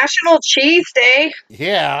things. National Cheese Day.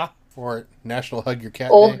 Yeah. Or National Hug Your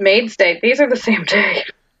Cat Old Day. Maid's Day. These are the same day.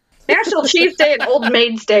 National Cheese Day and Old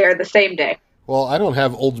Maid's Day are the same day. Well, I don't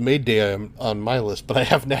have Old Maid Day on my list, but I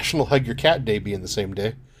have National Hug Your Cat Day being the same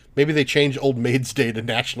day. Maybe they change Old Maid's Day to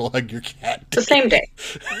National Hug Your Cat Day. The same day.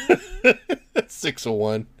 6 of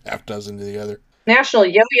one, half dozen to the other. National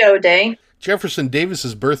Yo-Yo Day. Jefferson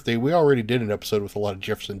Davis's birthday. We already did an episode with a lot of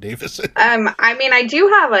Jefferson Davis. I mean, I do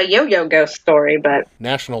have a yo-yo ghost story, but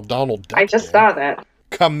National Donald Duck I just Day. saw that.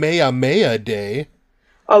 Kamehameha Day.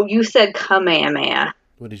 Oh, you said Kamehameha.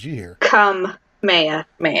 What did you hear? Kamehameha.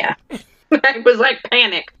 I was like,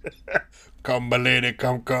 panic. Come, my lady,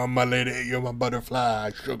 come, my lady. You're my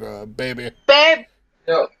butterfly, sugar, baby. Babe,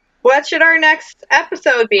 Yeah. what should our next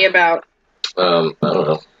episode be about? I don't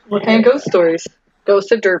know. What kind of ghost stories?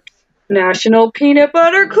 Ghosts of Derps. National Peanut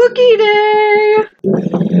Butter Cookie Day.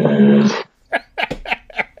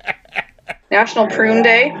 National Prune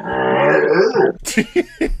Day.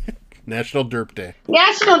 National Derp Day.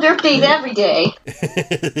 National Derp Days every day.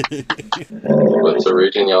 What's a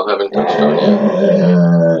region y'all haven't touched on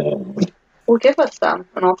yet? Well, give us some,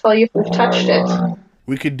 and I'll tell you if we've touched it.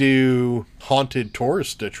 We could do haunted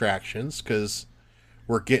tourist attractions, because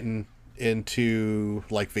we're getting into,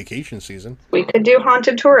 like, vacation season. We could do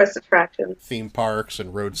haunted tourist attractions. Theme parks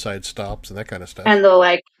and roadside stops and that kind of stuff. And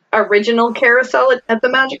the, original carousel at the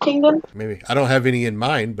Magic Kingdom. Maybe. I don't have any in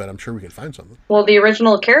mind, but I'm sure we can find something. Well, the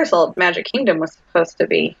original carousel at Magic Kingdom was supposed to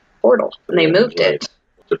be Portal, and they moved it.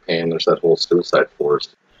 Japan, there's that whole suicide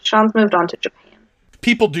forest. Sean's moved on to Japan.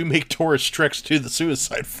 People do make tourist treks to the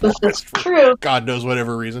suicide forest for True. God knows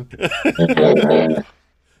whatever reason. Derp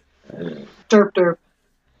derp.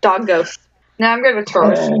 Dog ghosts. Now I'm going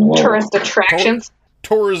to tourist attractions.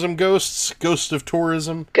 Tourism ghosts, ghosts of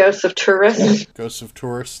tourism, Ghosts of tourists. ghosts of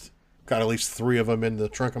tourists. Got at least 3 of them in the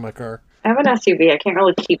trunk of my car. I have an SUV. I can't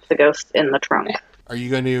really keep the ghosts in the trunk. Are you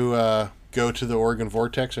going to go to the Oregon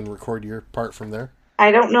Vortex and record your part from there? I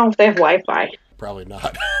don't know if they have Wi-Fi. Probably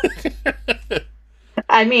not.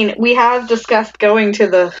 I mean, we have discussed going to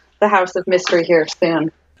the House of Mystery here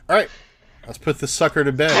soon. All right, let's put this sucker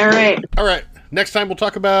to bed. All right. All right. Next time we'll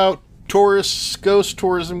talk about tourists, ghosts,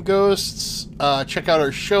 tourism ghosts. Check out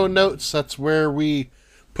our show notes. That's where we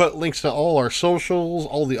put links to all our socials,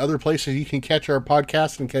 all the other places you can catch our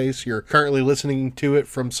podcast in case you're currently listening to it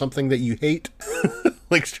from something that you hate.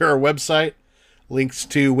 Links to our website. Links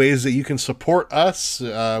to ways that you can support us.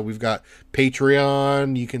 We've got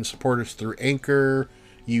Patreon. You can support us through Anchor.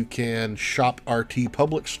 You can shop our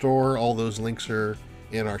TeePublic store. All those links are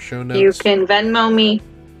in our show notes. You can Venmo me.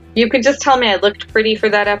 You could just tell me I looked pretty for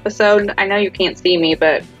that episode. I know you can't see me,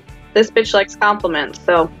 but this bitch likes compliments,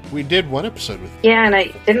 so... We did one episode with you. Yeah, and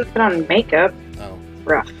I didn't put on makeup. Oh.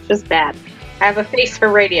 Rough. Just bad. I have a face for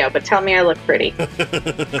radio, but tell me I look pretty.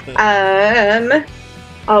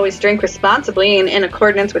 Always drink responsibly and in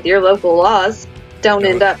accordance with your local laws. Don't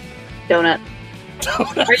end up... Donut.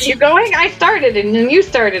 Are you going? I started, and then you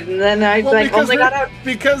started, and then I only got out.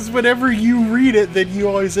 Because whenever you read it, then you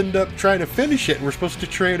always end up trying to finish it, and we're supposed to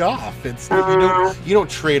trade off. You don't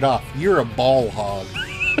trade off. You're a ball hog.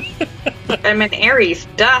 I'm an Aries.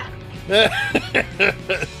 Duh.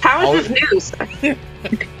 How is this news?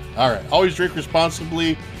 All right. Always drink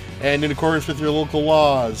responsibly and in accordance with your local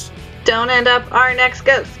laws. Don't end up our next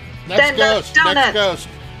ghost. Next ghost. Next ghost.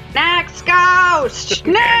 Next ghost.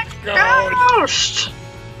 Next ghost.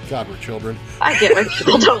 God, we're children. I get why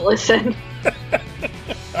people don't listen.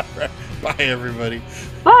 All right. Bye, everybody.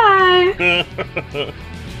 Bye.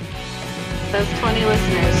 Those 20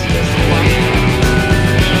 listeners just watched.